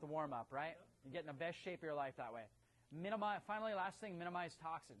 minutes with the warm-up, right? Yep. You get in the best shape of your life that way. Finally, last thing, minimize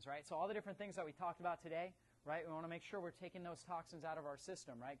toxins, right? So all the different things that we talked about today, right? We want to make sure we're taking those toxins out of our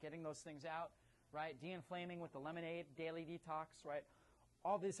system, right? Getting those things out, right? De-inflaming with the lemonade, daily detox, right?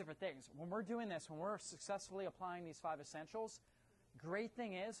 All these different things. When we're doing this, when we're successfully applying these 5 essentials, great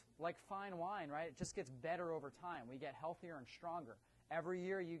thing is, like fine wine, right? It just gets better over time. We get healthier and stronger. Every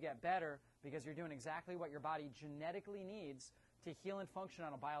year you get better because you're doing exactly what your body genetically needs to heal and function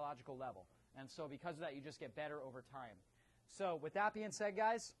on a biological level. And so because of that, you just get better over time. So with that being said,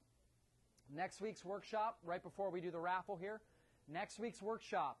 guys, next week's workshop, right before we do the raffle here, next week's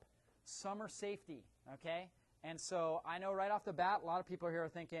workshop, summer safety, okay? And so I know right off the bat, a lot of people here are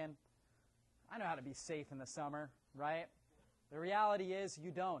thinking, I know how to be safe in the summer, right? The reality is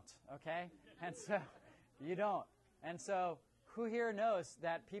you don't, okay? And so you don't. And so who here knows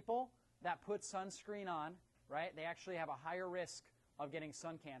that people that put sunscreen on, right, they actually have a higher risk of getting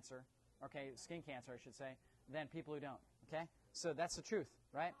sun cancer, okay, skin cancer, I should say, than people who don't, okay? So that's the truth,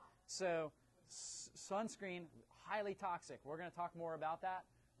 right? So sunscreen, highly toxic. We're going to talk more about that,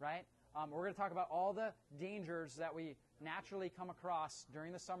 right? We're going to talk about all the dangers that we naturally come across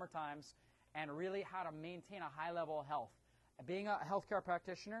during the summer times and really how to maintain a high level of health. Being a healthcare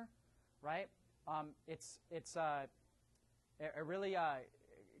practitioner, right, it really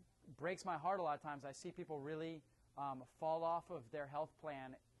breaks my heart a lot of times. I see people really fall off of their health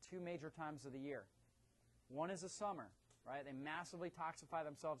plan 2 major times of the year. One is the summer, right? They massively toxify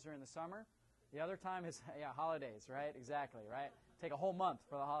themselves during the summer. The other time is holidays, right? Exactly, right? Take a whole month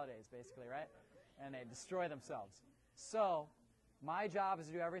for the holidays, basically, right? and they destroy themselves. So my job is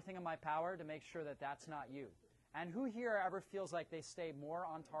to do everything in my power to make sure that that's not you. And who here ever feels like they stay more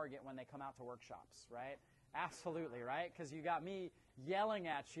on target when they come out to workshops, right? Absolutely, right? Because you got me yelling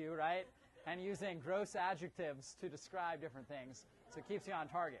at you, right? And using gross adjectives to describe different things. So it keeps you on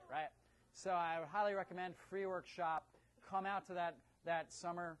target, right? So I would highly recommend free workshop. Come out to that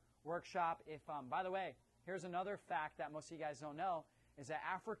summer workshop. If by the way, here's another fact that most of you guys don't know, is that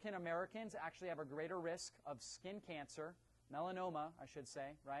African Americans actually have a greater risk of skin cancer, melanoma, I should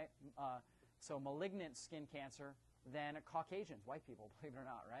say, right? So malignant skin cancer than Caucasians, white people, believe it or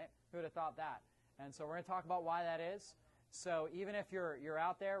not, right? Who would have thought that? And so we're going to talk about why that is. So even if you're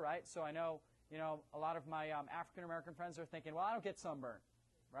out there, right? So I know, a lot of my African American friends are thinking, well, I don't get sunburn,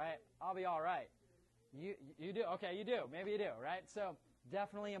 right? I'll be all right. You do? Okay, you do. Maybe you do, right? So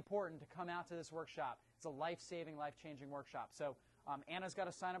definitely important to come out to this workshop. It's a life-saving, life-changing workshop. So Anna's got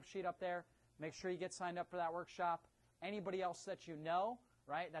a sign-up sheet up there. Make sure you get signed up for that workshop. Anybody else that you know,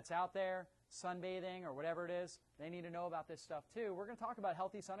 right, that's out there, sunbathing or whatever it is, they need to know about this stuff too. We're going to talk about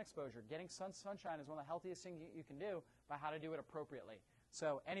healthy sun exposure. Getting sunshine is one of the healthiest things you can do, but how to do it appropriately.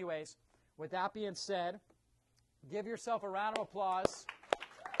 So anyways, with that being said, give yourself a round of applause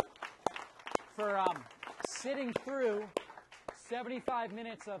for sitting through 75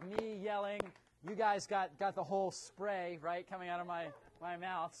 minutes of me yelling. You guys got the whole spray, right, coming out of my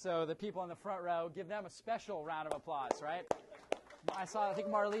mouth. So the people in the front row, give them a special round of applause, right? I think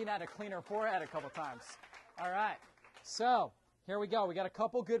Marlene had to clean her forehead a couple times. All right. So here we go. We got a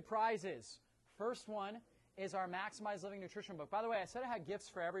couple good prizes. First one is our Maximize Living Nutrition book. By the way, I said I had gifts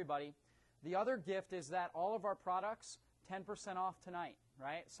for everybody. The other gift is that all of our products, 10% off tonight,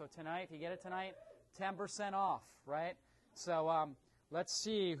 right? So tonight, if you get it tonight, 10% off, right? So let's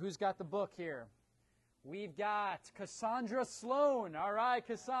see who's got the book here. We've got Cassandra Sloan. All right,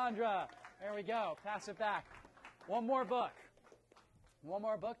 Cassandra. There we go. Pass it back. One more book. One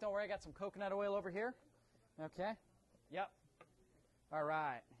more book. Don't worry, I got some coconut oil over here. Okay. Yep. All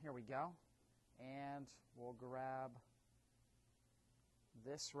right. Here we go. And we'll grab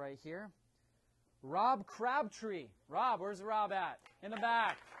this right here. Rob Crabtree. Rob, where's Rob at? In the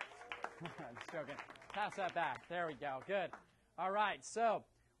back. Just joking. Pass that back. There we go. Good. All right. So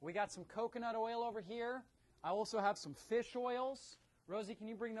we got some coconut oil over here. I also have some fish oils. Rosie, can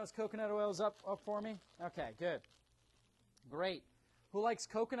you bring those coconut oils up for me? Okay, good. Great. Who likes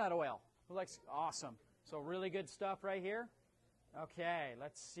coconut oil? Awesome. So really good stuff right here. Okay,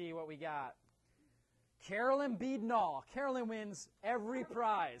 let's see what we got. Carolyn Beadnall. Carolyn wins every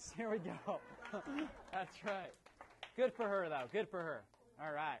prize. Here we go. That's right. Good for her, though. Good for her.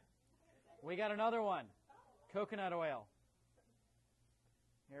 All right. We got another one. Coconut oil.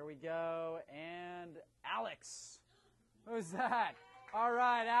 Here we go. And Alex. Who's that? All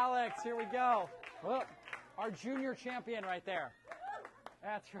right, Alex. Here we go. Whoop. Our junior champion right there.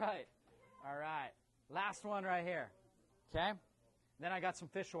 That's right. All right. Last one right here. Okay? Then I got some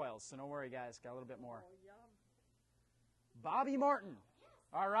fish oils, so don't worry, guys. Got a little bit more. Bobby Martin.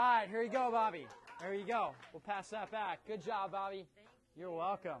 All right. Here you go, Bobby. There you go. We'll pass that back. Good job, Bobby. You're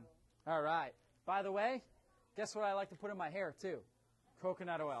welcome. All right. By the way, guess what I like to put in my hair, too?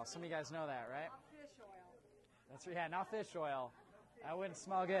 Coconut oil. Some of you guys know that, right? Not fish oil. That's right. Yeah, not fish oil. That wouldn't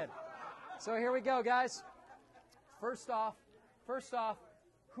smell good. So here we go, guys. First off,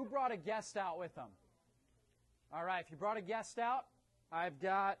 who brought a guest out with them? All right, if you brought a guest out, I've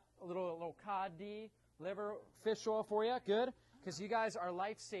got a little cod D liver fish oil for you. Good, because you guys are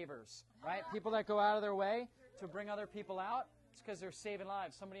lifesavers, right? People that go out of their way to bring other people out, it's because they're saving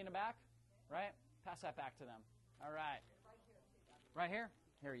lives. Somebody in the back, right? Pass that back to them. All right. Right here?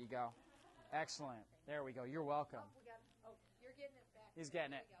 Here you go. Excellent. There we go. You're welcome. You're getting it back. He's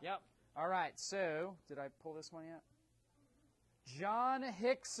getting it. Yep. All right. So, did I pull this one yet? John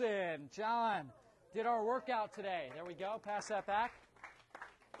Hickson. John did our workout today. There we go. Pass that back.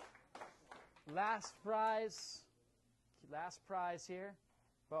 Last prize here.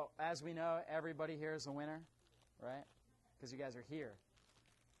 Well, as we know, everybody here is a winner, right? Because you guys are here.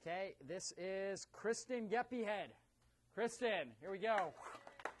 Okay, this is Kristen Geppyhead. Kristen, here we go.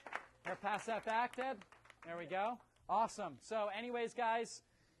 Here, pass that back, Ted. There we go. Awesome. So anyways, guys,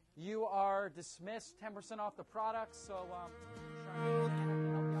 you are dismissed. 10% off the products. So,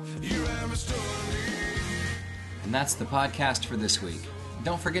 You have restored me. And that's the podcast for this week.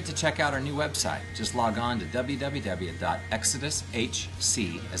 Don't forget to check out our new website. Just log on to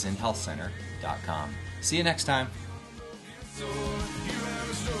www.exodushc, as in healthcenter.com. See you next time. So